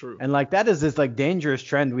 That's true. And, like, that is this, like, dangerous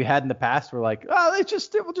trend we had in the past where, like, we'll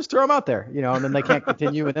just throw him out there, and then they can't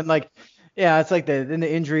continue. And then, like, yeah, it's like then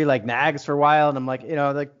the injury, like, nags for a while. And I'm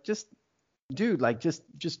like, just, dude, like, just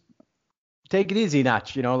take it easy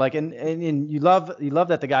notch, like, and you love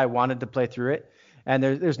that the guy wanted to play through it. And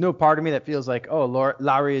there's no part of me that feels like, oh,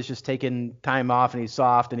 Lauri is just taking time off and he's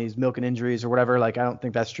soft and he's milking injuries or whatever. Like, I don't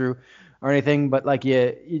think that's true or anything, but like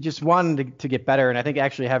you just wanted to get better. And I think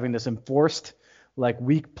actually having this enforced like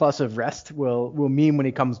week plus of rest will mean when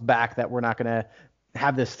he comes back that we're not going to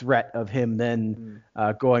have this threat of him then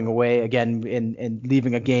going away again and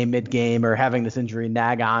leaving a game mid-game or having this injury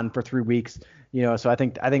nag on for 3 weeks. So I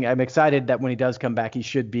think I'm excited that when he does come back, he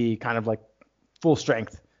should be kind of like full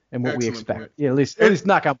strength and what we expect. Yeah, at least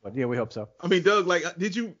knock on wood. Yeah, we hope so. I mean, Doug, like,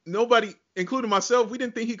 nobody, including myself, we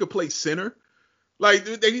didn't think he could play center. Like,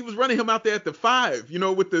 he was running him out there at the 5,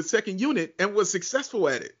 with the second unit and was successful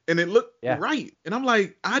at it. And it looked right. And I'm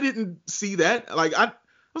like, I didn't see that. Like, I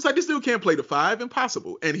was like, this dude can't play the 5.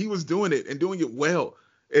 Impossible. And he was doing it and doing it well.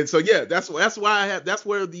 And so, yeah, that's why that's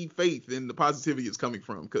where the faith and the positivity is coming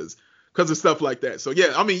from. Because of stuff like that. So,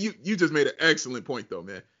 yeah, I mean, you just made an excellent point, though,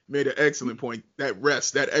 man. Made an excellent point. That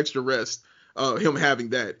extra rest, him having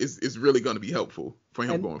that is really going to be helpful for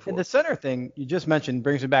him going forward. And the center thing you just mentioned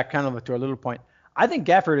brings me back kind of to a little point. I think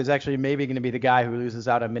Gafford is actually maybe going to be the guy who loses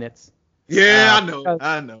out on minutes. Yeah,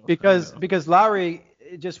 I know. Because Lauri,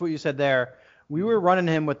 just what you said there, we were running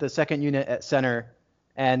him with the second unit at center.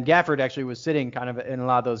 And Gafford actually was sitting kind of in a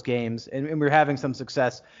lot of those games, and we were having some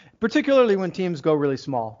success, particularly when teams go really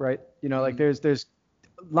small, right? Like there's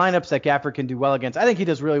lineups that Gafford can do well against. I think he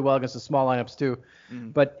does really well against the small lineups too.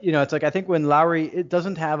 But, it's like I think when Lauri, it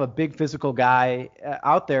doesn't have a big physical guy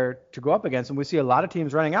out there to go up against, and we see a lot of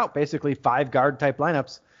teams running out basically 5 guard type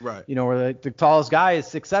lineups, right? Where the tallest guy is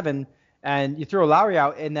 6'7", and you throw Lauri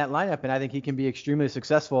out in that lineup, and I think he can be extremely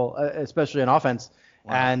successful, especially in offense.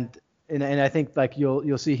 Wow. And I think like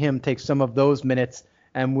you'll see him take some of those minutes,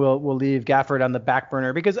 and we'll leave Gafford on the back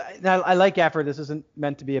burner because I like Gafford. This isn't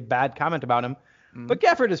meant to be a bad comment about him, but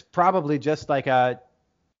Gafford is probably just like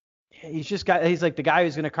he's like the guy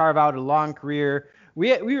who's going to carve out a long career.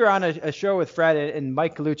 We were on a show with Fred, and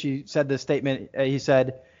Mike Colucci said this statement. He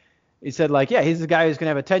said like, yeah, he's the guy who's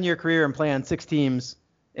going to have a 10-year career and play on 6 teams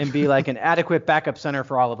and be like an adequate backup center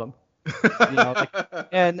for all of them.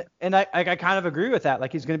 And I kind of agree with that.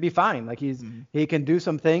 Like he's going to be fine. Like he can do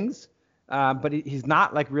some things, but he's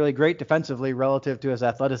not like really great defensively relative to his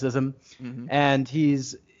athleticism, and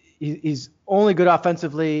he's only good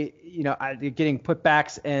offensively. Getting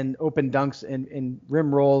putbacks and open dunks and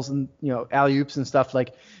rim rolls and alley oops and stuff.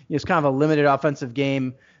 Like it's kind of a limited offensive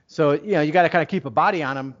game. So you got to kind of keep a body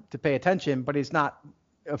on him to pay attention, but he's not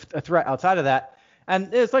a threat outside of that.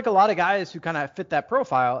 And it's like a lot of guys who kind of fit that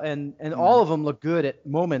profile, and all of them look good at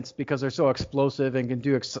moments because they're so explosive and can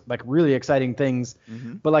do like really exciting things.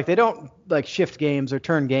 But like they don't like shift games or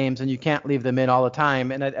turn games, and you can't leave them in all the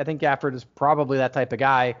time. And I think Gafford is probably that type of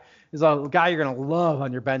guy. He's a guy you're gonna love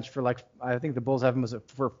on your bench for like I think the Bulls have him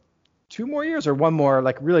for 2 more years or 1 more,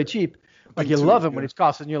 like really cheap. Like you love him when he's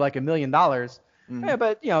costing you like $1 million. Yeah,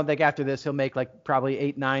 but like after this he'll make like probably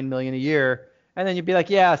 $8-9 million a year. And then you'd be like,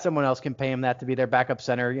 yeah, someone else can pay him that to be their backup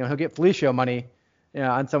center. He'll get Felicio money,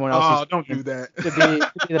 on someone else's. Oh, don't do that. to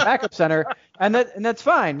be the backup center, and that's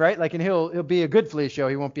fine, right? Like, and he'll be a good Felicio.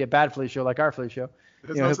 He won't be a bad Felicio like our Felicio.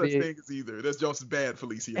 There's no such thing as either. That's just bad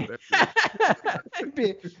Felicio. It'd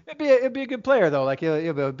be a good player though. Like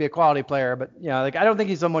he'll be a quality player, but like I don't think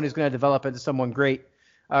he's someone who's going to develop into someone great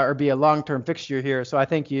or be a long-term fixture here. So I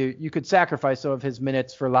think you could sacrifice some of his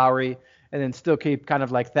minutes for Lauri and then still keep kind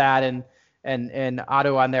of like that and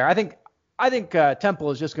Otto on there. I think Temple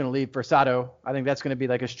is just going to leave for Sato. I think that's going to be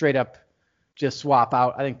like a straight up just swap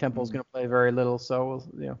out. I think Temple's going to play very little, so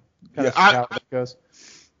we'll kind of see how it goes.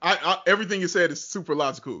 Everything you said is super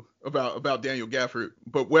logical about Daniel Gafford,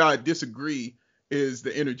 but where I disagree is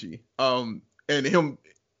the energy. And him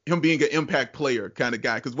him being an impact player kind of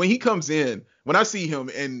guy. Because when he comes in, when I see him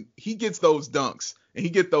and he gets those dunks and he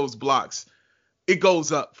get those blocks, it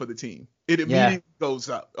goes up for the team. It immediately goes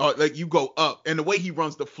up. Like you go up, and the way he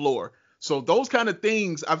runs the floor. So those kind of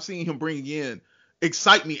things I've seen him bringing in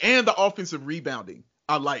excite me, and the offensive rebounding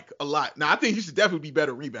I like a lot. Now I think he should definitely be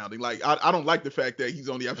better rebounding. Like I don't like the fact that he's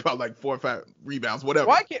only about like 4 or 5 rebounds, whatever.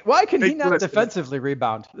 Why can he not defensively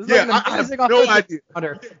rebound? I have no idea.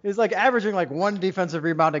 He's like averaging like 1 defensive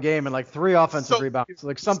rebound a game and like 3 offensive rebounds,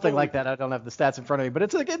 like something like that. I don't have the stats in front of me, but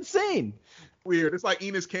it's like insane. Weird. It's like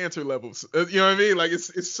Enos Cantor levels. You know what I mean? Like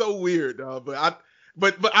it's so weird. But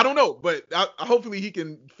I don't know. But hopefully he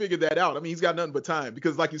can figure that out. I mean, he's got nothing but time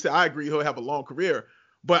because, like you said, I agree he'll have a long career.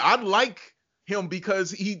 But I like him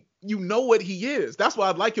because you know what he is. That's why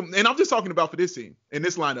I like him. And I'm just talking about for this team in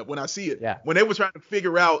this lineup when I see it. Yeah. When they were trying to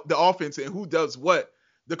figure out the offense and who does what,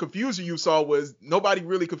 the confusion you saw was nobody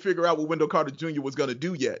really could figure out what Wendell Carter Jr. was going to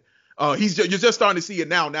do yet. You're just starting to see it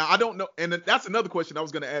now. Now I don't know, and that's another question I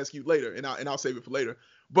was going to ask you later, and I'll save it for later.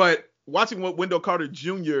 But watching what Wendell Carter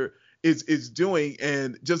Jr. is doing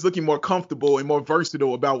and just looking more comfortable and more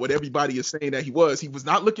versatile about what everybody is saying that he was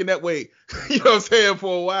not looking that way. You know what I'm saying,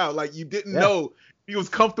 for a while. Like you didn't know he was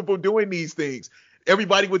comfortable doing these things.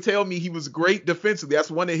 Everybody would tell me he was great defensively.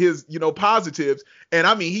 That's one of his, positives. And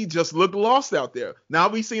I mean, he just looked lost out there. Now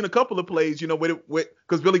we've seen a couple of plays,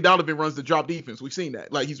 because Billy Donovan runs the drop defense. We've seen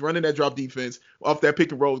that. Like he's running that drop defense off that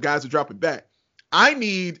pick and roll. Guys are dropping back. I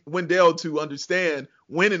need Wendell to understand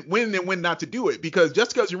when and when not to do it, because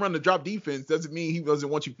just because you run the drop defense doesn't mean he doesn't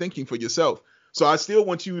want you thinking for yourself. So I still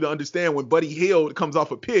want you to understand when Buddy Hield comes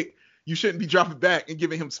off a pick, you shouldn't be dropping back and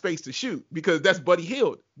giving him space to shoot, because that's Buddy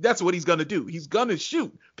Hield. That's what he's going to do. He's going to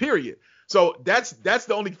shoot, period. So that's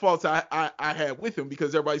the only fault I had with him,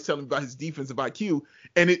 because everybody's telling me about his defensive IQ,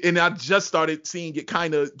 and I just started seeing it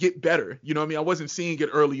kind of get better. You know what I mean? I wasn't seeing it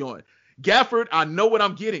early on. Gafford, I know what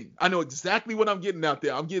I'm getting. I know exactly what I'm getting out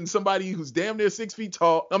there. I'm getting somebody who's damn near 6 feet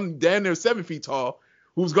tall. I'm damn near 7 feet tall,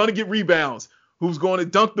 who's going to get rebounds, who's going to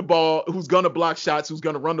dunk the ball, who's going to block shots, who's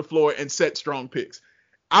going to run the floor and set strong picks.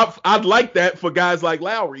 I'd like that for guys like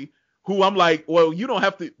Lauri, who I'm like, well, you don't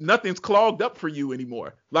have to, nothing's clogged up for you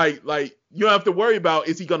anymore. Like you don't have to worry about,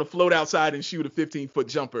 is he going to float outside and shoot a 15-foot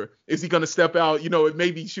jumper? Is he going to step out, and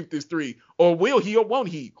maybe shoot this 3? Or will he or won't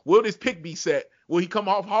he? Will this pick be set? Will he come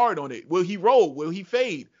off hard on it? Will he roll? Will he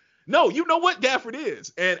fade? No, you know what Gafford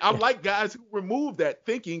is. And I like guys who remove that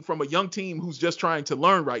thinking from a young team who's just trying to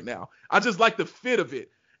learn right now. I just like the fit of it.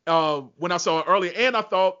 When I saw it earlier, and I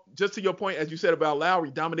thought, just to your point, as you said about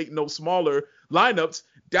Lauri dominating those smaller lineups,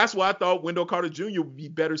 that's why I thought Wendell Carter Jr. would be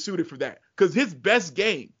better suited for that. Because his best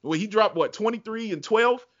game, when he dropped 23 and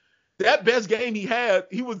 12, that best game he had,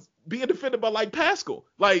 he was being defended by like Pascal.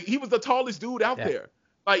 Like he was the tallest dude out there.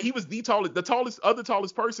 Like he was the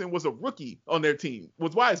tallest person was a rookie on their team,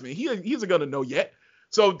 was Wiseman. He isn't gonna know yet.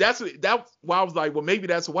 So that's why I was like, well, maybe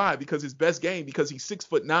that's why, because his best game, because he's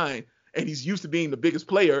 6'9". And he's used to being the biggest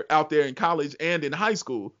player out there in college and in high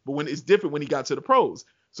school. But when it's different when he got to the pros.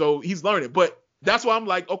 So he's learning. But that's why I'm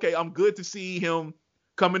like, okay, I'm good to see him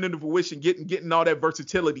coming into fruition, getting all that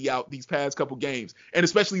versatility out these past couple games. And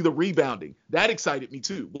especially the rebounding. That excited me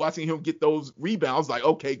too. Watching him get those rebounds, like,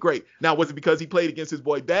 okay, great. Now, was it because he played against his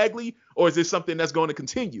boy Bagley, or is this something that's going to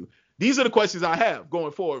continue? These are the questions I have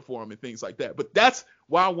going forward for him and things like that. But that's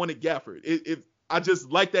why I wanted Gafford. I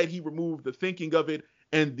just like that he removed the thinking of it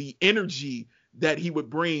and the energy that he would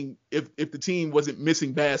bring if the team wasn't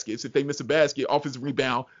missing baskets. If they miss a basket, offensive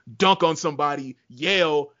rebound, dunk on somebody,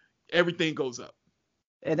 yell, everything goes up.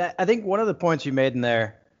 And I think one of the points you made in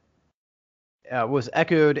there was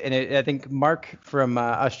echoed, and I think Mark from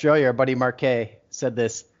Australia, our buddy Mark K, said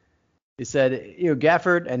this. He said,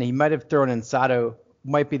 Gafford, and he might have thrown in Sato,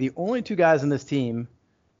 might be the only 2 guys in this team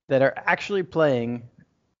that are actually playing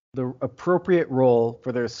the appropriate role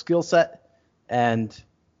for their skill set and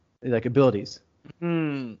like abilities.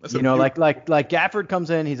 Like Gafford comes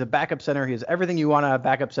in, he's a backup center. He has everything you want out of a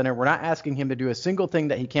backup center. We're not asking him to do a single thing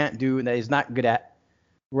that he can't do and that he's not good at.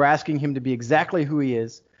 We're asking him to be exactly who he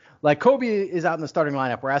is. Like Coby is out in the starting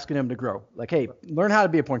lineup. We're asking him to grow. Like, hey, learn how to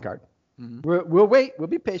be a point guard. Mm-hmm. We'll wait. We'll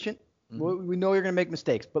be patient. Mm-hmm. We know you're going to make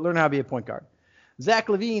mistakes, but learn how to be a point guard. Zach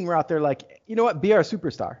LaVine, we're out there like, you know what? Be our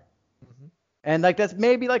superstar. And like that's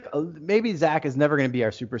maybe Zach is never going to be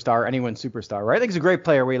our superstar or anyone's superstar, right? I think he's a great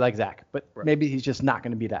player. We like Zach, but maybe he's just not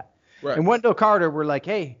going to be that. Right. And Wendell Carter, we're like,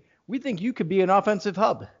 hey, we think you could be an offensive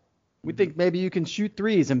hub. We think maybe you can shoot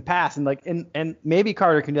threes and pass, and maybe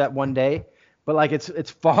Carter can do that one day, but like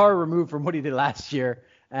it's far removed from what he did last year,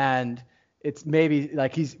 and it's maybe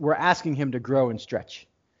like we're asking him to grow and stretch.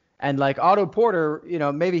 And like Otto Porter,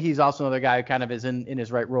 maybe he's also another guy who kind of is in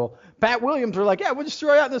his right role. Pat Williams, we're like, yeah, we'll just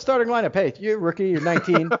throw you out in the starting lineup. Hey, you're a rookie, you're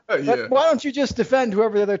 19. But why don't you just defend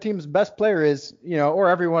whoever the other team's best player is, or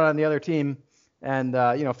everyone on the other team, and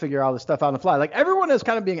figure all this stuff out on the fly. Like everyone is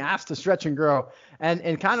kind of being asked to stretch and grow.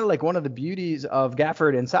 And kind of like one of the beauties of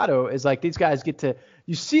Gafford and Sato is like these guys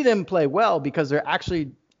you see them play well because they're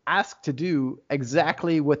actually asked to do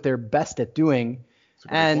exactly what they're best at doing.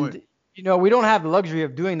 And point. We don't have the luxury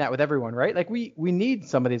of doing that with everyone, right? Like we need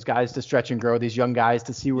some of these guys to stretch and grow, these young guys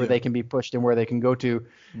to see where they can be pushed and where they can go to.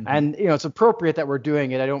 Mm-hmm. And, it's appropriate that we're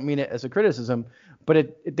doing it. I don't mean it as a criticism,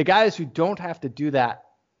 but the guys who don't have to do that,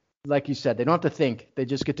 like you said, they don't have to think. They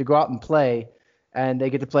just get to go out and play, and they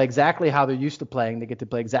get to play exactly how they're used to playing. They get to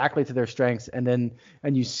play exactly to their strengths. And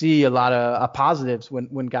you see a lot of positives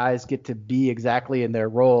when guys get to be exactly in their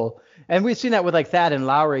role. And we've seen that with like Thad and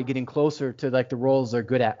Lauri getting closer to like the roles they're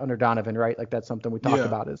good at under Donovan, right? Like that's something we talked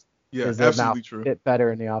about is absolutely now true. Get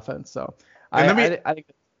better in the offense. So I think that's a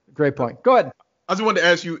great point. Go ahead. I just wanted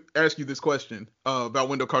to ask you this question about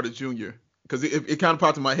Wendell Carter Jr. because it kind of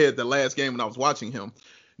popped in my head the last game when I was watching him.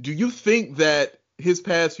 Do you think that his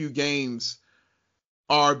past few games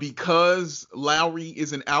are because Lauri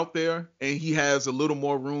isn't out there and he has a little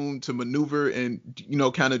more room to maneuver and,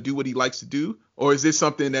 kind of do what he likes to do? Or is this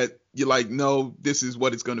something that you're like, no, this is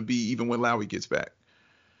what it's going to be even when Lauri gets back?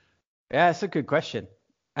 Yeah, that's a good question.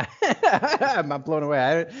 I'm blown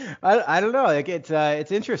away. I don't know. Like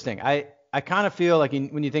it's interesting. I kind of feel like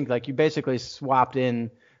when you think like you basically swapped in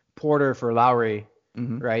Porter for Lauri,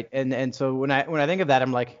 mm-hmm. right? And so when I think of that,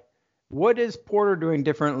 I'm like, what is Porter doing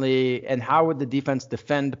differently, and how would the defense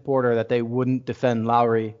defend Porter that they wouldn't defend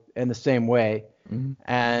Lauri in the same way? Mm-hmm.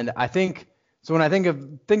 And I think so when I think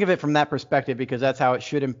of it from that perspective, because that's how it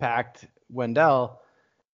should impact Wendell.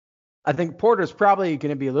 I think Porter's probably going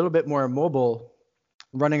to be a little bit more mobile,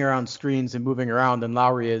 running around screens and moving around than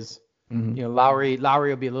Lauri is. Mm-hmm. Lauri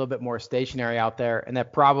will be a little bit more stationary out there, and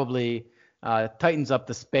that probably tightens up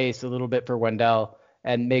the space a little bit for Wendell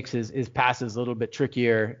and makes his passes a little bit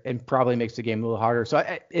trickier and probably makes the game a little harder. So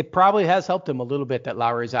it probably has helped him a little bit that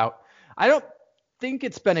Lauri's out. I don't think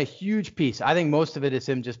it's been a huge piece. I think most of it is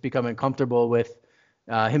him just becoming comfortable with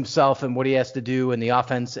himself and what he has to do in the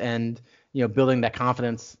offense, and building that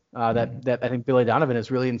confidence that I think Billy Donovan is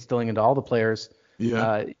really instilling into all the players.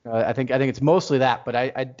 Yeah. I think it's mostly that, but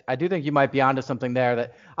I do think you might be onto something there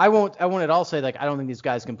that I won't at all say like I don't think these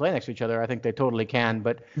guys can play next to each other. I think they totally can,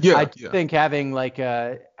 but I think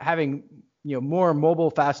having more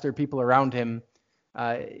mobile, faster people around him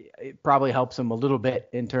it probably helps him a little bit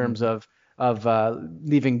in terms of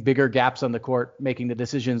leaving bigger gaps on the court, making the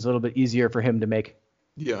decisions a little bit easier for him to make.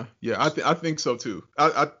 Yeah, I think so too.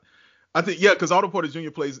 I think because Otto Porter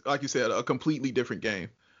Jr. plays, like you said, a completely different game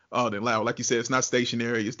than Lauri. Like you said, it's not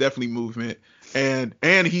stationary. It's definitely movement. And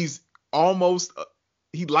he's almost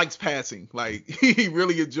he likes passing. Like he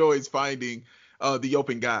really enjoys finding the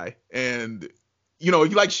open guy. And he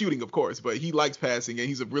likes shooting, of course, but he likes passing, and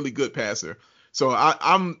he's a really good passer. So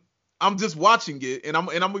I'm just watching it, and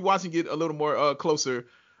I'm watching it a little more closer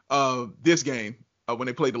this game when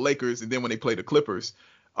they play the Lakers, and then when they play the Clippers.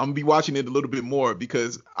 I'm gonna be watching it a little bit more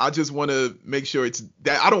because I just want to make sure it's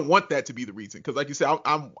that I don't want that to be the reason. Because like you said,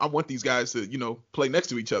 I want these guys to play next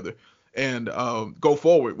to each other and go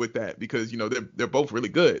forward with that because they're both really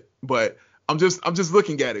good. But I'm just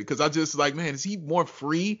looking at it because I just like, man, is he more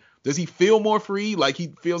free? Does he feel more free? Like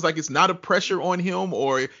he feels like it's not a pressure on him,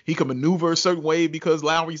 or he can maneuver a certain way because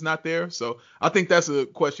Lauri's not there. So I think that's a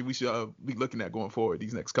question we should be looking at going forward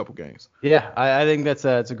these next couple games. Yeah, I think it's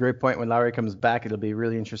a great point. When Lauri comes back, it'll be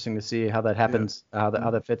really interesting to see how that happens, how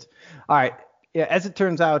that fits. All right. Yeah, as it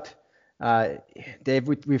turns out, Dave,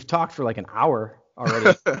 we've talked for like an hour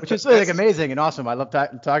already, which is like amazing and awesome. I love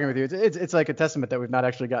talking with you. It's like a testament that we've not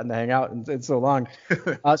actually gotten to hang out in so long.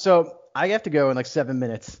 So I have to go in like 7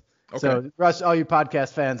 minutes. Okay. So Russ, all you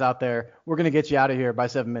podcast fans out there, we're going to get you out of here by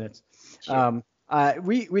 7 minutes. Sure.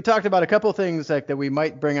 We talked about a couple of things that we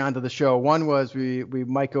might bring onto the show. One was we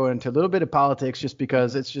might go into a little bit of politics just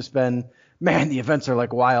because it's just been, man, the events are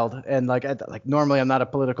like wild. And like normally I'm not a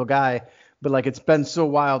political guy, but like it's been so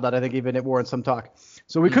wild that I think even it warrants some talk.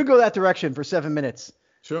 So we could go that direction for 7 minutes.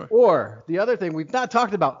 Sure. Or the other thing we've not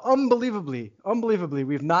talked about, unbelievably,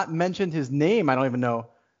 we've not mentioned his name. I don't even know.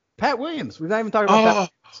 Pat Williams. We've not even talked about Pat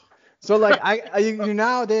Williams. So like you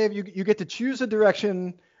now, Dave, you get to choose the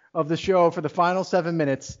direction of the show for the final 7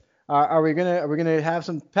 minutes. Are we gonna have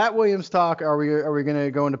some Pat Williams talk? Or are we gonna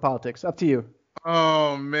go into politics? Up to you.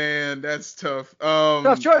 Oh man, that's tough.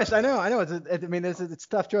 Tough choice. I know. It's a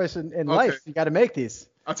tough choice in life. You got to make these.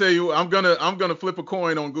 I'll tell you, I'm gonna flip a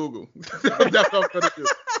coin on Google. That's what I'm gonna do.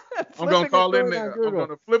 I'm gonna flipping a call in coin on there. I'm Google.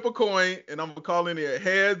 gonna flip a coin, and I'm gonna call in there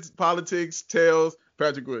heads, politics, tails,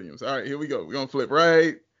 Patrick Williams. All right, here we go. We're gonna flip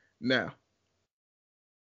right now,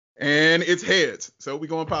 and it's heads. So we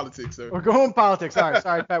going politics, sir. We're going politics. All right,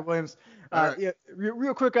 sorry, Pat Williams. All right. Yeah,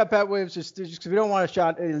 real quick on Pat Williams, just because we don't want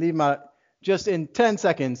to leave him out. Just in 10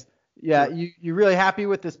 seconds. Yeah, Sure. you really happy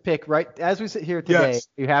with this pick, right? As we sit here today, Yes.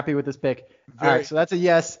 you happy with this pick? All Very. right, so that's a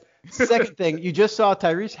yes. Second thing, you just saw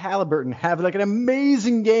Tyrese Halliburton have like an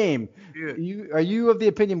amazing game. Yeah. Are you of the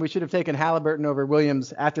opinion we should have taken Halliburton over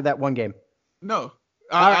Williams after that one game? No.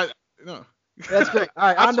 No. That's great. All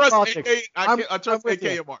right, on to politics. I trust with AK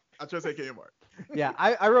you. and Mark. I trust AK and Mark. Yeah,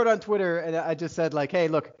 I wrote on Twitter and I just said like, hey,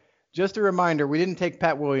 look, just a reminder, we didn't take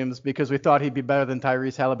Pat Williams because we thought he'd be better than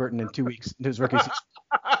Tyrese Halliburton in 2 weeks into his rookie season.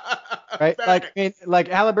 Right? Like, I mean, like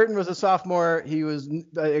Halliburton was a sophomore. He was an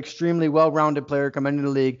extremely well-rounded player coming into the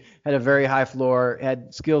league, had a very high floor,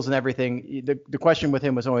 had skills and everything. The question with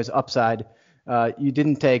him was always upside. You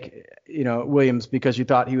didn't take, Williams because you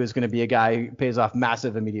thought he was going to be a guy who pays off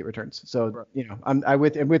massive immediate returns. So, Right. I'm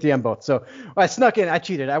with you on both. So I snuck in. I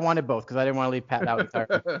cheated. I wanted both because I didn't want to leave Pat out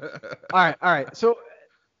entirely. All right. So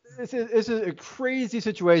this is a crazy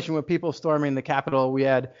situation with people storming the Capitol. We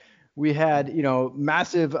had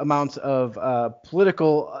massive amounts of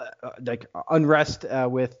political like unrest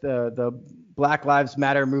with the Black Lives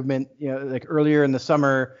Matter movement, like earlier in the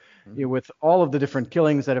summer, with all of the different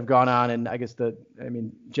killings that have gone on. And I guess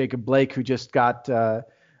Jacob Blake, who just got,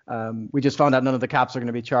 we just found out none of the cops are going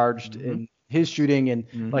to be charged in his shooting,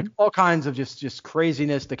 and like all kinds of just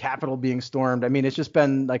craziness, the Capitol being stormed. I mean, it's just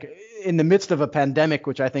been like in the midst of a pandemic,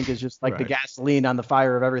 which I think is just like the gasoline on the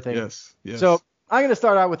fire of everything. Yes. So I'm going to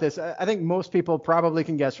start out with this. I think most people probably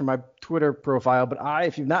can guess from my Twitter profile, but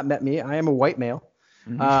if you've not met me, I am a white male.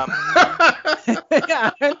 Yeah,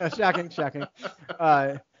 shocking.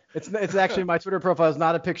 It's actually, my Twitter profile is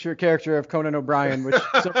not a character of Conan O'Brien, which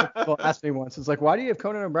some people asked me once. It's like, why do you have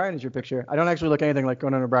Conan O'Brien as your picture? I don't actually look anything like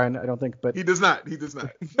Conan O'Brien, I don't think, but He does not.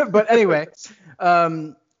 but anyway,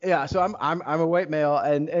 yeah. So I'm a white male,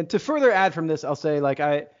 and to further add from this, I'll say like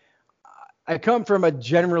I come from a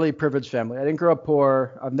generally privileged family. I didn't grow up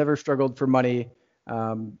poor. I've never struggled for money.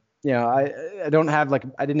 I didn't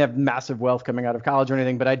have massive wealth coming out of college or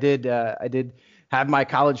anything, but I did have my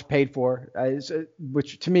college paid for,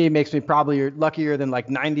 which to me makes me probably luckier than like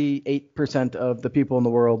 98% of the people in the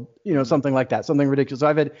world, something like that, something ridiculous.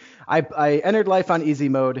 So I entered life on easy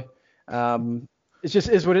mode. It just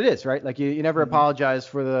is what it is, right? Like you never apologize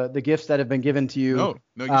for the gifts that have been given to you, No,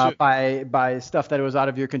 you should. by stuff that was out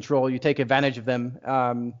of your control. You take advantage of them,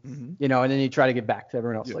 and then you try to give back to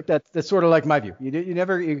everyone else. Yeah. Like that's sort of like my view. You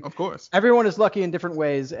never. Of course. Everyone is lucky in different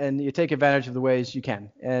ways, and you take advantage of the ways you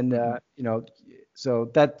can. And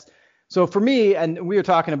so for me, and we were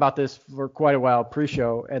talking about this for quite a while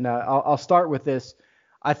pre-show, and I'll start with this.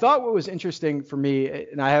 I thought what was interesting for me,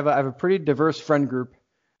 and I have a pretty diverse friend group.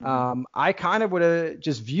 I kind of would have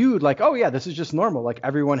just viewed like, oh yeah, this is just normal. Like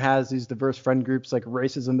everyone has these diverse friend groups. Like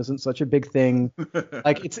racism isn't such a big thing.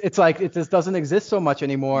 Like it's like it just doesn't exist so much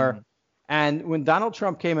anymore. And when Donald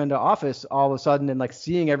Trump came into office, all of a sudden, and like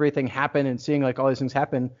seeing everything happen and seeing like all these things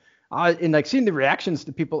happen, and like seeing the reactions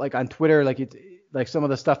to people like on Twitter, like some of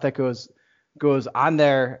the stuff that goes on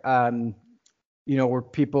there, where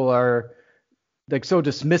people are like so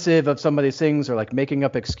dismissive of some of these things or like making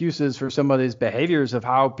up excuses for some of these behaviors of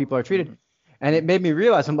how people are treated. And it made me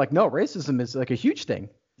realize, I'm like, no, racism is like a huge thing.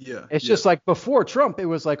 Yeah. It's just like before Trump, it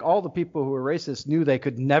was like all the people who were racist knew they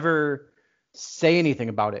could never say anything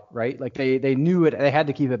about it, right? Like they knew it, they had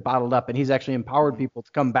to keep it bottled up. And he's actually empowered people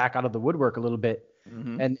to come back out of the woodwork a little bit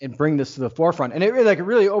and bring this to the forefront. And it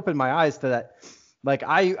really opened my eyes to that. Like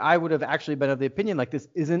I would have actually been of the opinion like this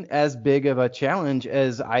isn't as big of a challenge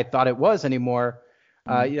as I thought it was anymore.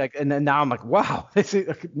 And then now I'm like, wow, this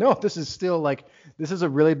is still like, this is a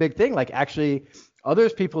really big thing. Like actually other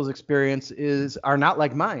people's experience are not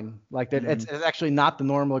like mine. Like that it's actually not the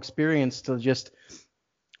normal experience to just,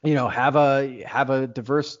 have a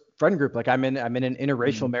diverse friend group. Like I'm in an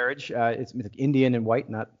interracial marriage. It's like Indian and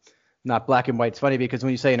white, not black and white. It's funny because when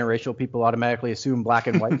you say interracial, people automatically assume black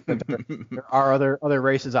and white. But there are other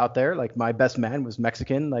races out there. Like my best man was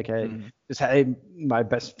Mexican. Like I just had my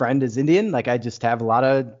best friend is Indian. Like I just have a lot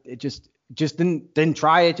of it. Just didn't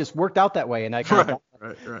try. It just worked out that way. And I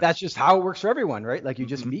right. That's just how it works for everyone, right? Like you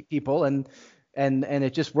just meet people and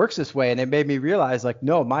it just works this way. And it made me realize like,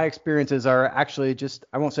 no, my experiences are actually just,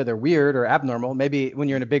 I won't say they're weird or abnormal. Maybe when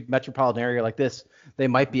you're in a big metropolitan area like this, they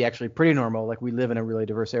might be actually pretty normal. Like we live in a really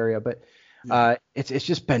diverse area, but it's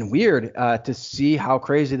just been weird to see how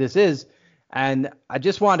crazy this is. And I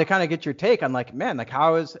just wanted to kind of get your take on like, man, like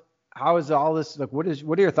how is how is all this, like, what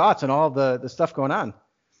are your thoughts on all the stuff going on?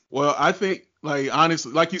 Well, I think, like,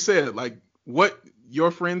 honestly, like you said, like, what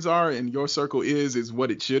your friends are and your circle is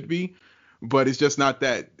what it should be, but it's just not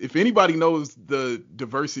that. If anybody knows the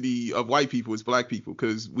diversity of white people, it's black people,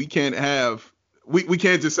 because we can't we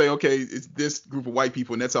can't just say, okay, it's this group of white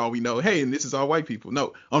people and that's all we know. Hey, and this is all white people.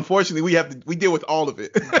 No, unfortunately, we deal with all of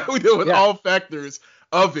it. We deal with all factors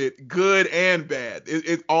of it, good and bad.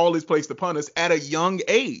 It all is placed upon us at a young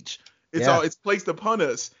age. It's placed upon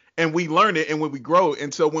us, and we learn it, and when we grow,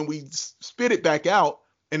 and so when we spit it back out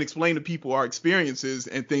and explain to people our experiences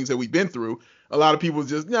and things that we've been through, a lot of people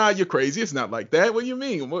just, nah, you're crazy. It's not like that. What do you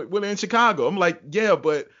mean? We're in Chicago. I'm like, yeah,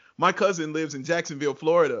 but my cousin lives in Jacksonville,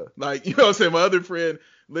 Florida. Like, you know what I'm saying? My other friend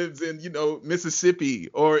lives in, Mississippi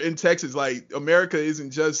or in Texas. Like, America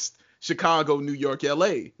isn't just Chicago, New York,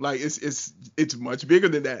 LA. Like, it's much bigger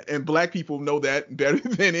than that. And black people know that better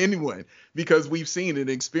than anyone because we've seen and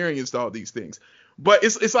experienced all these things. But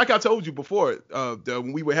it's like I told you before,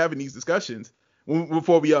 when we were having these discussions,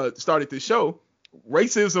 before we started this show,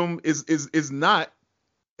 racism is not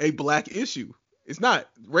a black issue. It's not.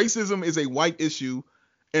 Racism is a white issue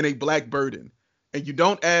and a black burden. And you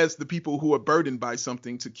don't ask the people who are burdened by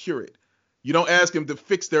something to cure it. You don't ask them to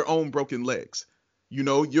fix their own broken legs.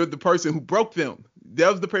 You're the person who broke them.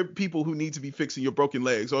 Those are the people who need to be fixing your broken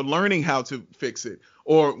legs or learning how to fix it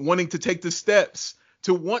or wanting to take the steps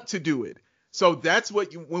to want to do it. So that's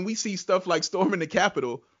what when we see stuff like storming the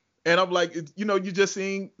Capitol, and I'm like, you're just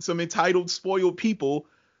seeing some entitled, spoiled people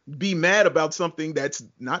be mad about something that's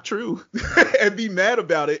not true and be mad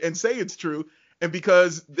about it and say it's true. And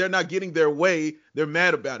because they're not getting their way, they're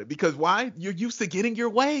mad about it. Because why? You're used to getting your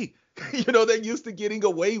way. They're used to getting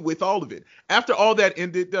away with all of it. After all that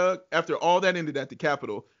ended at the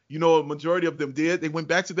Capitol, a majority of them did. They went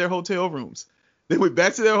back to their hotel rooms. They went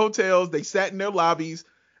back to their hotels. They sat in their lobbies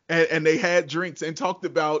and they had drinks and talked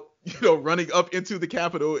about, running up into the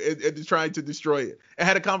Capitol and trying to destroy it. And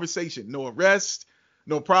had a conversation. No arrest,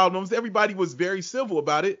 no problems. Everybody was very civil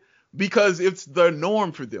about it because it's the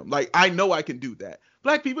norm for them. Like, I know I can do that.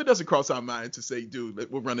 Black people, it doesn't cross our mind to say, dude,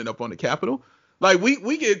 we're running up on the Capitol. Like,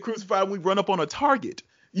 we get crucified when we run up on a Target.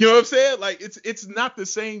 You know what I'm saying? Like, it's not the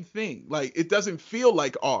same thing. Like, it doesn't feel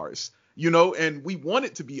like ours, and we want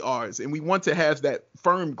it to be ours. And we want to have that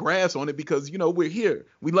firm grasp on it because, we're here.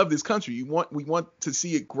 We love this country. We want to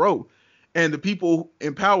see it grow. And the people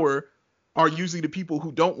in power are usually the people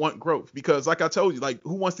who don't want growth. Because like I told you, like,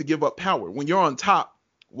 who wants to give up power? When you're on top,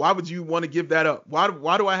 why would you want to give that up?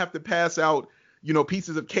 Why do I have to pass out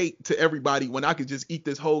pieces of cake to everybody when I could just eat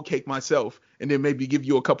this whole cake myself and then maybe give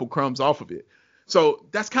you a couple crumbs off of it? So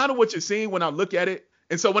that's kind of what you're seeing when I look at it.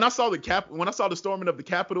 And so when I saw the storming of the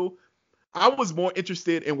Capitol, I was more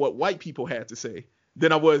interested in what white people had to say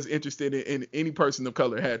than I was interested in any person of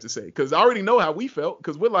color had to say. Because I already know how we felt,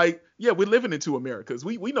 because we're like, yeah, we're living in two Americas.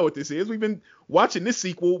 We know what this is. We've been watching this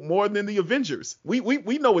sequel more than the Avengers. We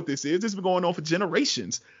know what this is. This has been going on for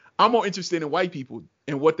generations. I'm more interested in white people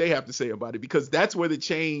and what they have to say about it, because that's where the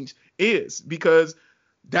change is, because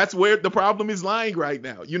that's where the problem is lying right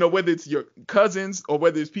now. Whether it's your cousins or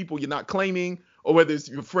whether it's people you're not claiming or whether it's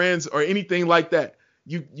your friends or anything like that.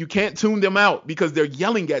 You can't tune them out because they're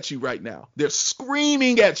yelling at you right now. They're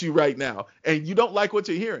screaming at you right now. And you don't like what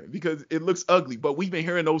you're hearing because it looks ugly. But we've been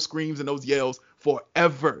hearing those screams and those yells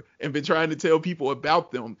forever and been trying to tell people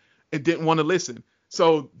about them and didn't want to listen.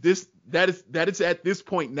 So that is at this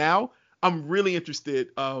point now, I'm really interested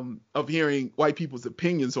of hearing white people's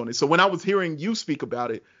opinions on it. So when I was hearing you speak about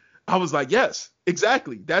it, I was like, yes,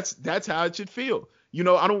 exactly. That's how it should feel.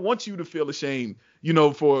 I don't want you to feel ashamed,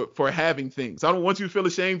 for having things. I don't want you to feel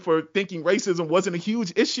ashamed for thinking racism wasn't a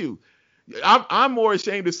huge issue. I'm more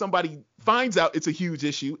ashamed if somebody finds out it's a huge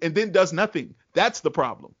issue and then does nothing. That's the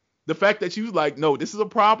problem. The fact that you like, no, this is a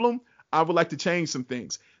problem. I would like to change some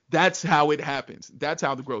things. That's how it happens. That's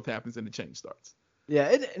how the growth happens and the change starts. Yeah,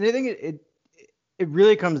 and I think it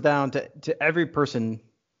really comes down to every person,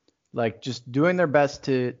 like, just doing their best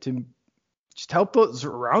to just help those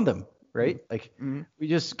around them, right? Like, we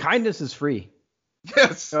just, kindness is free.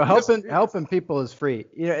 Yes. So helping people is free.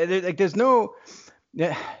 Like, there's no,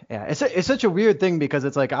 it's such a weird thing because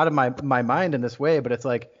it's like out of my mind in this way, but it's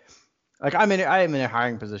like I am in a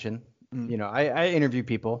hiring position. I interview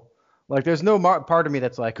people. Like, there's no part of me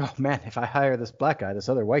that's like, oh man, if I hire this black guy, this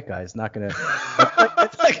other white guy is not gonna.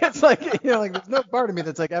 It's like there's no part of me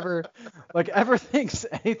that's ever thinks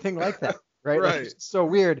anything like that, right? Right. Like, it's so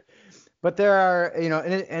weird. But there are,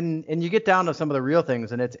 and you get down to some of the real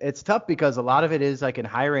things, and it's tough because a lot of it is like in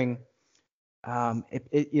hiring. And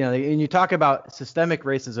you talk about systemic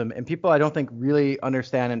racism, and people I don't think really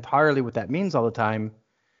understand entirely what that means all the time.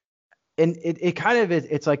 and it kind of is,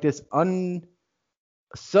 it's like this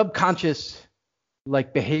subconscious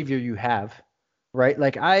like behavior you have, right?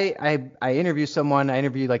 Like I interview someone, I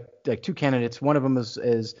interview like two candidates. One of them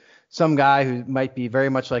is some guy who might be very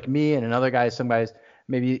much like me, and another guy is some guy's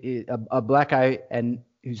maybe a black guy and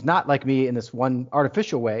who's not like me in this one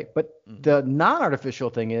artificial way. But the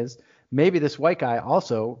non-artificial thing is maybe this white guy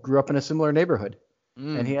also grew up in a similar neighborhood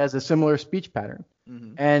and he has a similar speech pattern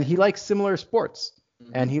and he likes similar sports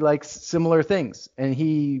and he likes similar things and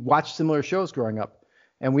he watched similar shows growing up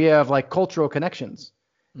and we have like cultural connections.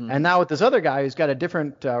 And now with this other guy who's got a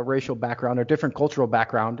different racial background or different cultural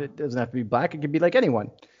background, it doesn't have to be black. It could be like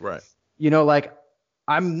anyone. Right. You know, like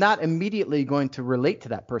I'm not immediately going to relate to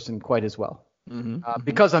that person quite as well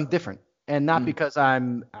because I'm different, and not because I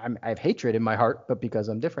have hatred in my heart, but because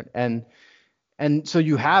I'm different. And so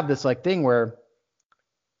you have this like thing where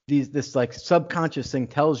this like subconscious thing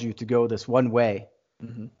tells you to go this one way.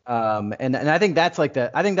 And I think that's like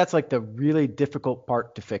the really difficult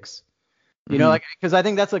part to fix. You know, like, because I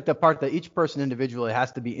think that's like the part that each person individually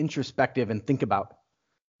has to be introspective and think about,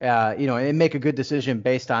 you know, and make a good decision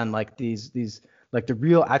based on like these like the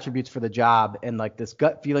real attributes for the job and like this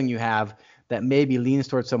gut feeling you have that maybe leans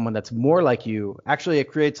towards someone that's more like you. Actually,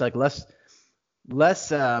 it creates like less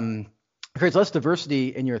diversity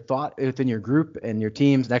in your thought within your group and your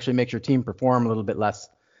teams, and actually makes your team perform a little bit less.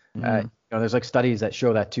 You know, there's like studies that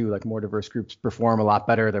show that too, like more diverse groups perform a lot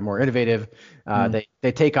better. They're more innovative.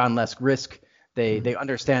 They take on less risk. They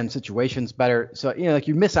understand situations better. So, you know, like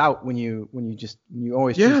you miss out when you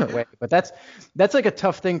always choose that way. But that's like a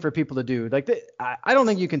tough thing for people to do. Like I don't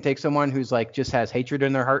think you can take someone who's like just has hatred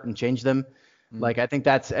in their heart and change them. Like I think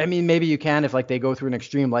maybe you can if like they go through an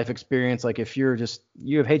extreme life experience. Like if you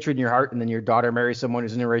have hatred in your heart and then your daughter marries someone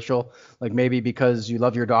who's interracial, like maybe because you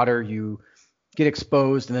love your daughter, you get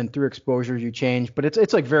exposed and then through exposure you change, but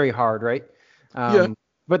it's like very hard, right?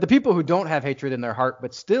 But the people who don't have hatred in their heart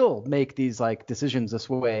but still make these like decisions this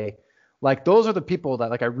way, like those are the people that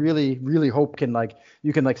like I really, really hope can like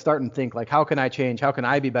you can like start and think like, how can I change? How can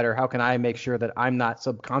I be better? How can I make sure that I'm not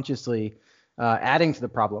subconsciously adding to the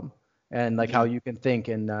problem? And like how you can think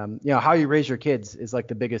and you know, how you raise your kids is like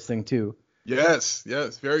the biggest thing too. Yes,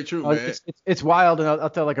 very true, man. It's wild, and I'll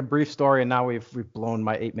tell like a brief story, and now we've blown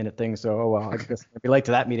my 8-minute thing, so oh well, I guess I'll be late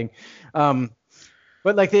to that meeting. But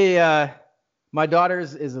like my daughter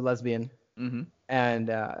is a lesbian, and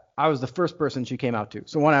I was the first person she came out to.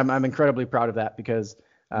 So one, I'm incredibly proud of that because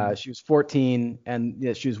she was 14, and you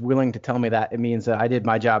know, she was willing to tell me that. It means that I did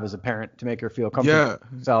my job as a parent to make her feel comfortable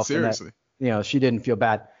with herself. Seriously. And that, you know, she didn't feel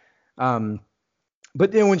bad.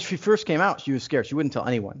 But then when she first came out, she was scared. She wouldn't tell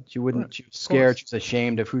anyone. She was scared. She was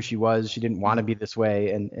ashamed of who she was. She didn't want to be this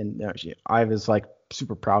way. And you know, I was like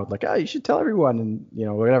super proud, like, oh, you should tell everyone, and you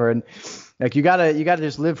know, whatever. And like you gotta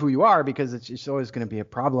just live who you are, because it's always going to be a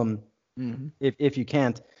problem if you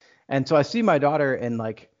can't. And so I see my daughter, and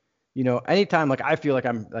like, you know, anytime like I feel like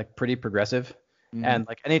I'm like pretty progressive, and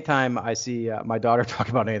like anytime I see my daughter talk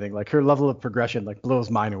about anything, like her level of progression like blows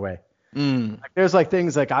mine away. Like there's like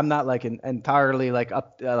things like I'm not like entirely like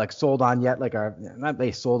up like sold on yet, like not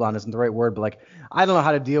really sold on isn't the right word, but like I don't know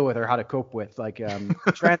how to deal with or how to cope with like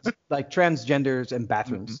transgenders and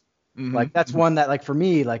bathrooms. Like that's one that like for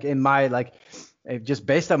me, like in my like just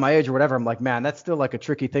based on my age or whatever, I'm like, man, that's still like a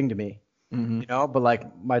tricky thing to me, you know. But like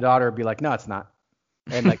my daughter would be like, no, it's not,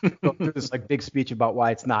 and like go through this like big speech about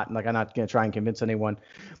why it's not, and like I'm not gonna try and convince anyone,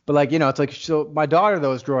 but like, you know, it's like, so my daughter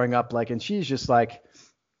though is growing up like, and she's just like,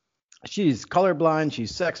 she's colorblind, she's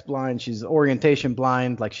sex blind, she's orientation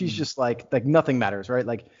blind, like she's just like nothing matters, right?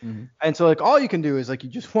 Like, and so like all you can do is like you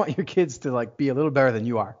just want your kids to like be a little better than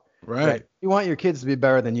you are, right? You want your kids to be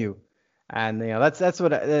better than you, and you know that's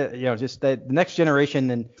what you know, just the next generation.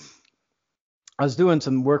 And I was doing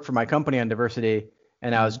some work for my company on diversity,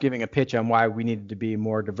 and I was giving a pitch on why we needed to be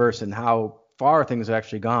more diverse and how far things have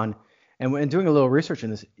actually gone. And when doing a little research in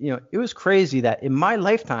this, you know, it was crazy that in my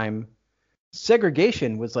lifetime,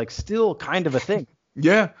 segregation was like still kind of a thing.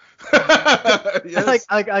 Yes.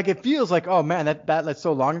 like it feels like, oh man, that's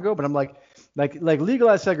so long ago, but I'm like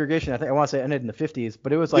legalized segregation, I want to say ended in the 50s,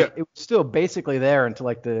 but it was like it was still basically there until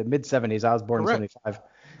like the mid 70s. I was born in 75.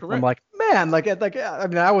 I'm like, man, like I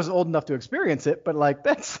mean, I was old enough to experience it, but like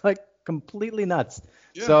that's like completely nuts.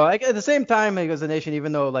 So like at the same time, like, as a nation,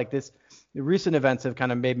 even though like the recent events have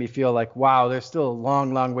kind of made me feel like, wow, there's still a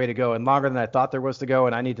long way to go, and longer than I thought there was to go,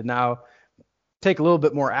 and I need to now take a little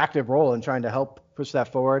bit more active role in trying to help push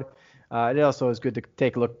that forward. It also is good to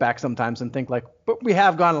take a look back sometimes and think like, but we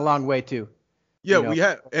have gone a long way too. Yeah, you know, we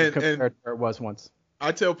have, and compared to where it was once.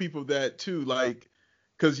 I tell people that too, like,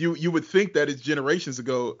 because you would think that it's generations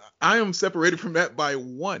ago. I am separated from that by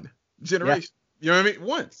one. generation. You know what I mean?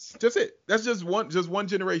 Once. Just it. That's just one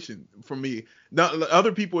generation for me. Now,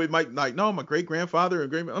 other people, it might like, no, my great grandfather and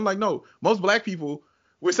great. I'm like, no, most black people,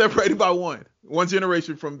 we're separated by one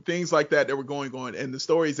generation from things like that were going on, and the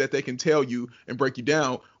stories that they can tell you and break you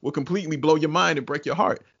down will completely blow your mind and break your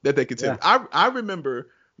heart that they can tell. I remember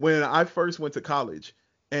when I first went to college,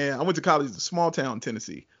 and I went to college in a small town in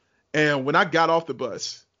Tennessee, and when I got off the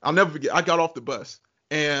bus, I'll never forget, I got off the bus.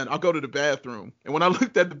 And I'll go to the bathroom. And when I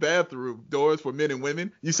looked at the bathroom doors for men and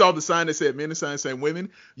women, you saw the sign that said men and sign saying women.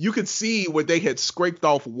 You could see where they had scraped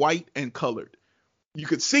off white and colored. You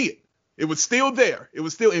could see it. It was still there. It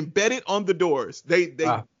was still embedded on the doors. They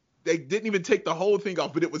didn't even take the whole thing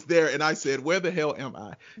off, but it was there. And I said, where the hell am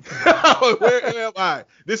I? Where am I?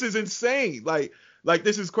 This is insane. Like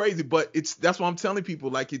this is crazy, but that's what I'm telling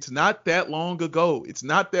people. Like, it's not that long ago. It's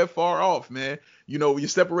not that far off, man. You know, you're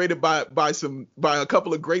separated by a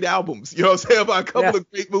couple of great albums. You know what I'm saying? By a couple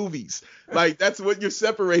of great movies. Like, that's what you're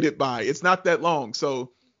separated by. It's not that long.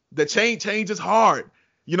 So the change is hard.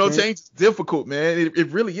 You know, change is difficult, man.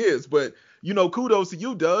 It really is. But, you know, kudos to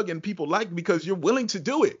you, Doug, and people like you because you're willing to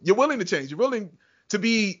do it. You're willing to change. You're willing to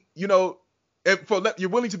be, you know, you're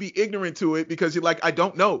willing to be ignorant to it because you're like, I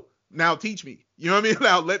don't know. Now teach me. You know what I mean?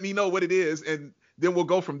 Now let me know what it is, and then we'll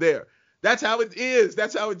go from there. That's how it is.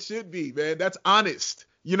 That's how it should be, man. That's honest.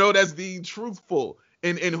 You know, that's being truthful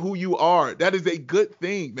in who you are. That is a good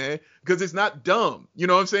thing, man, because it's not dumb. You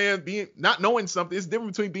know what I'm saying? Not knowing something. It's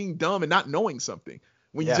different between being dumb and not knowing something.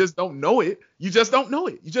 When you just don't know it, you just don't know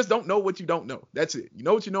it. You just don't know what you don't know. That's it. You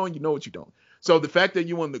know what you know and you know what you don't. So the fact that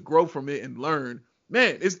you want to grow from it and learn,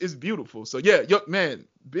 man, it's beautiful. So yeah, man,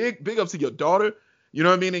 big ups to your daughter. You know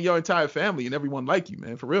what I mean? And your entire family and everyone like you,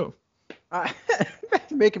 man, for real.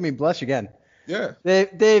 Making me blush again. Yeah.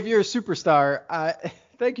 Dave, you're a superstar.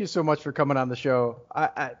 Thank you so much for coming on the show.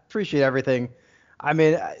 I appreciate everything. I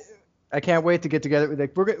mean, I can't wait to get together.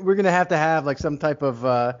 Like, we're gonna have to have like some type of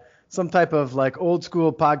like old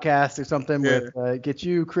school podcast or something with get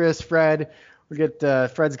you, Chris, Fred. We get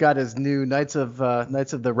Fred's got his new Knights of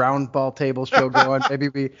the Round Ball Table show going. Maybe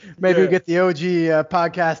we get the OG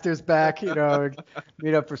podcasters back. You know,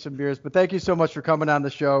 meet up for some beers. But thank you so much for coming on the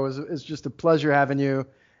show. It's just a pleasure having you.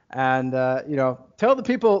 And you know, tell the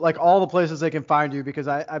people like all the places they can find you because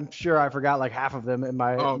I'm sure I forgot like half of them in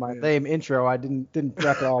my lame intro. I didn't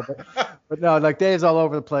prep it all, but no, like Dave's all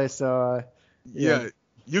over the place. So yeah,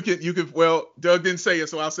 you can. Well, Doug didn't say it,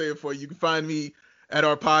 so I'll say it for you. You can find me at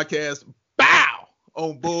our podcast. BAWL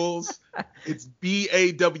on Bulls. It's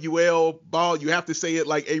BAWL, BAWL. You have to say it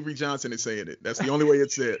like Avery Johnson is saying it. That's the only way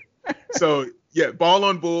it's said. So yeah, BAWL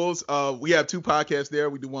on Bulls. We have two podcasts there.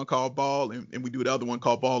 We do one called BAWL, and we do the other one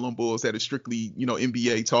called BAWL on Bulls that is strictly, you know,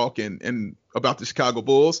 NBA talk and about the Chicago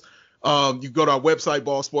Bulls. You can go to our website,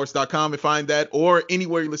 ballsports.com, and find that, or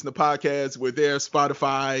anywhere you listen to podcasts. We're there,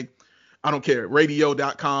 Spotify, I don't care,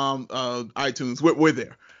 radio.com, iTunes. We're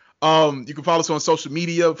there. You can follow us on social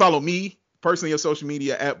media. Follow me personally on social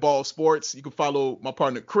media at BAWL Sports. You can follow my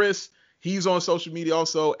partner Chris. He's on social media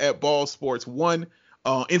also at BAWL Sports 1.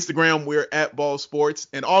 Instagram, we're at BAWL Sports.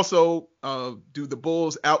 And also do the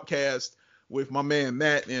Bulls Outcast with my man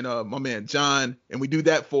Matt and my man John. And we do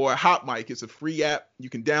that for Hot Mic. It's a free app you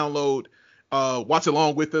can download. Watch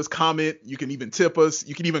along with us, comment. You can even tip us.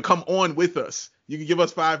 You can even come on with us. You can give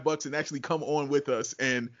us $5 and actually come on with us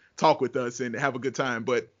and talk with us and have a good time.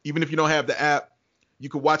 But even if you don't have the app, you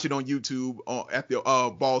can watch it on YouTube at the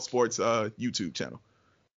BAWL Sports YouTube channel.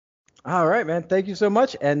 All right, man. Thank you so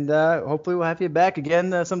much. And hopefully we'll have you back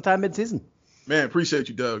again sometime mid-season. Man, appreciate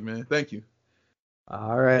you, Doug, man. Thank you.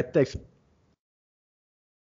 All right. Thanks.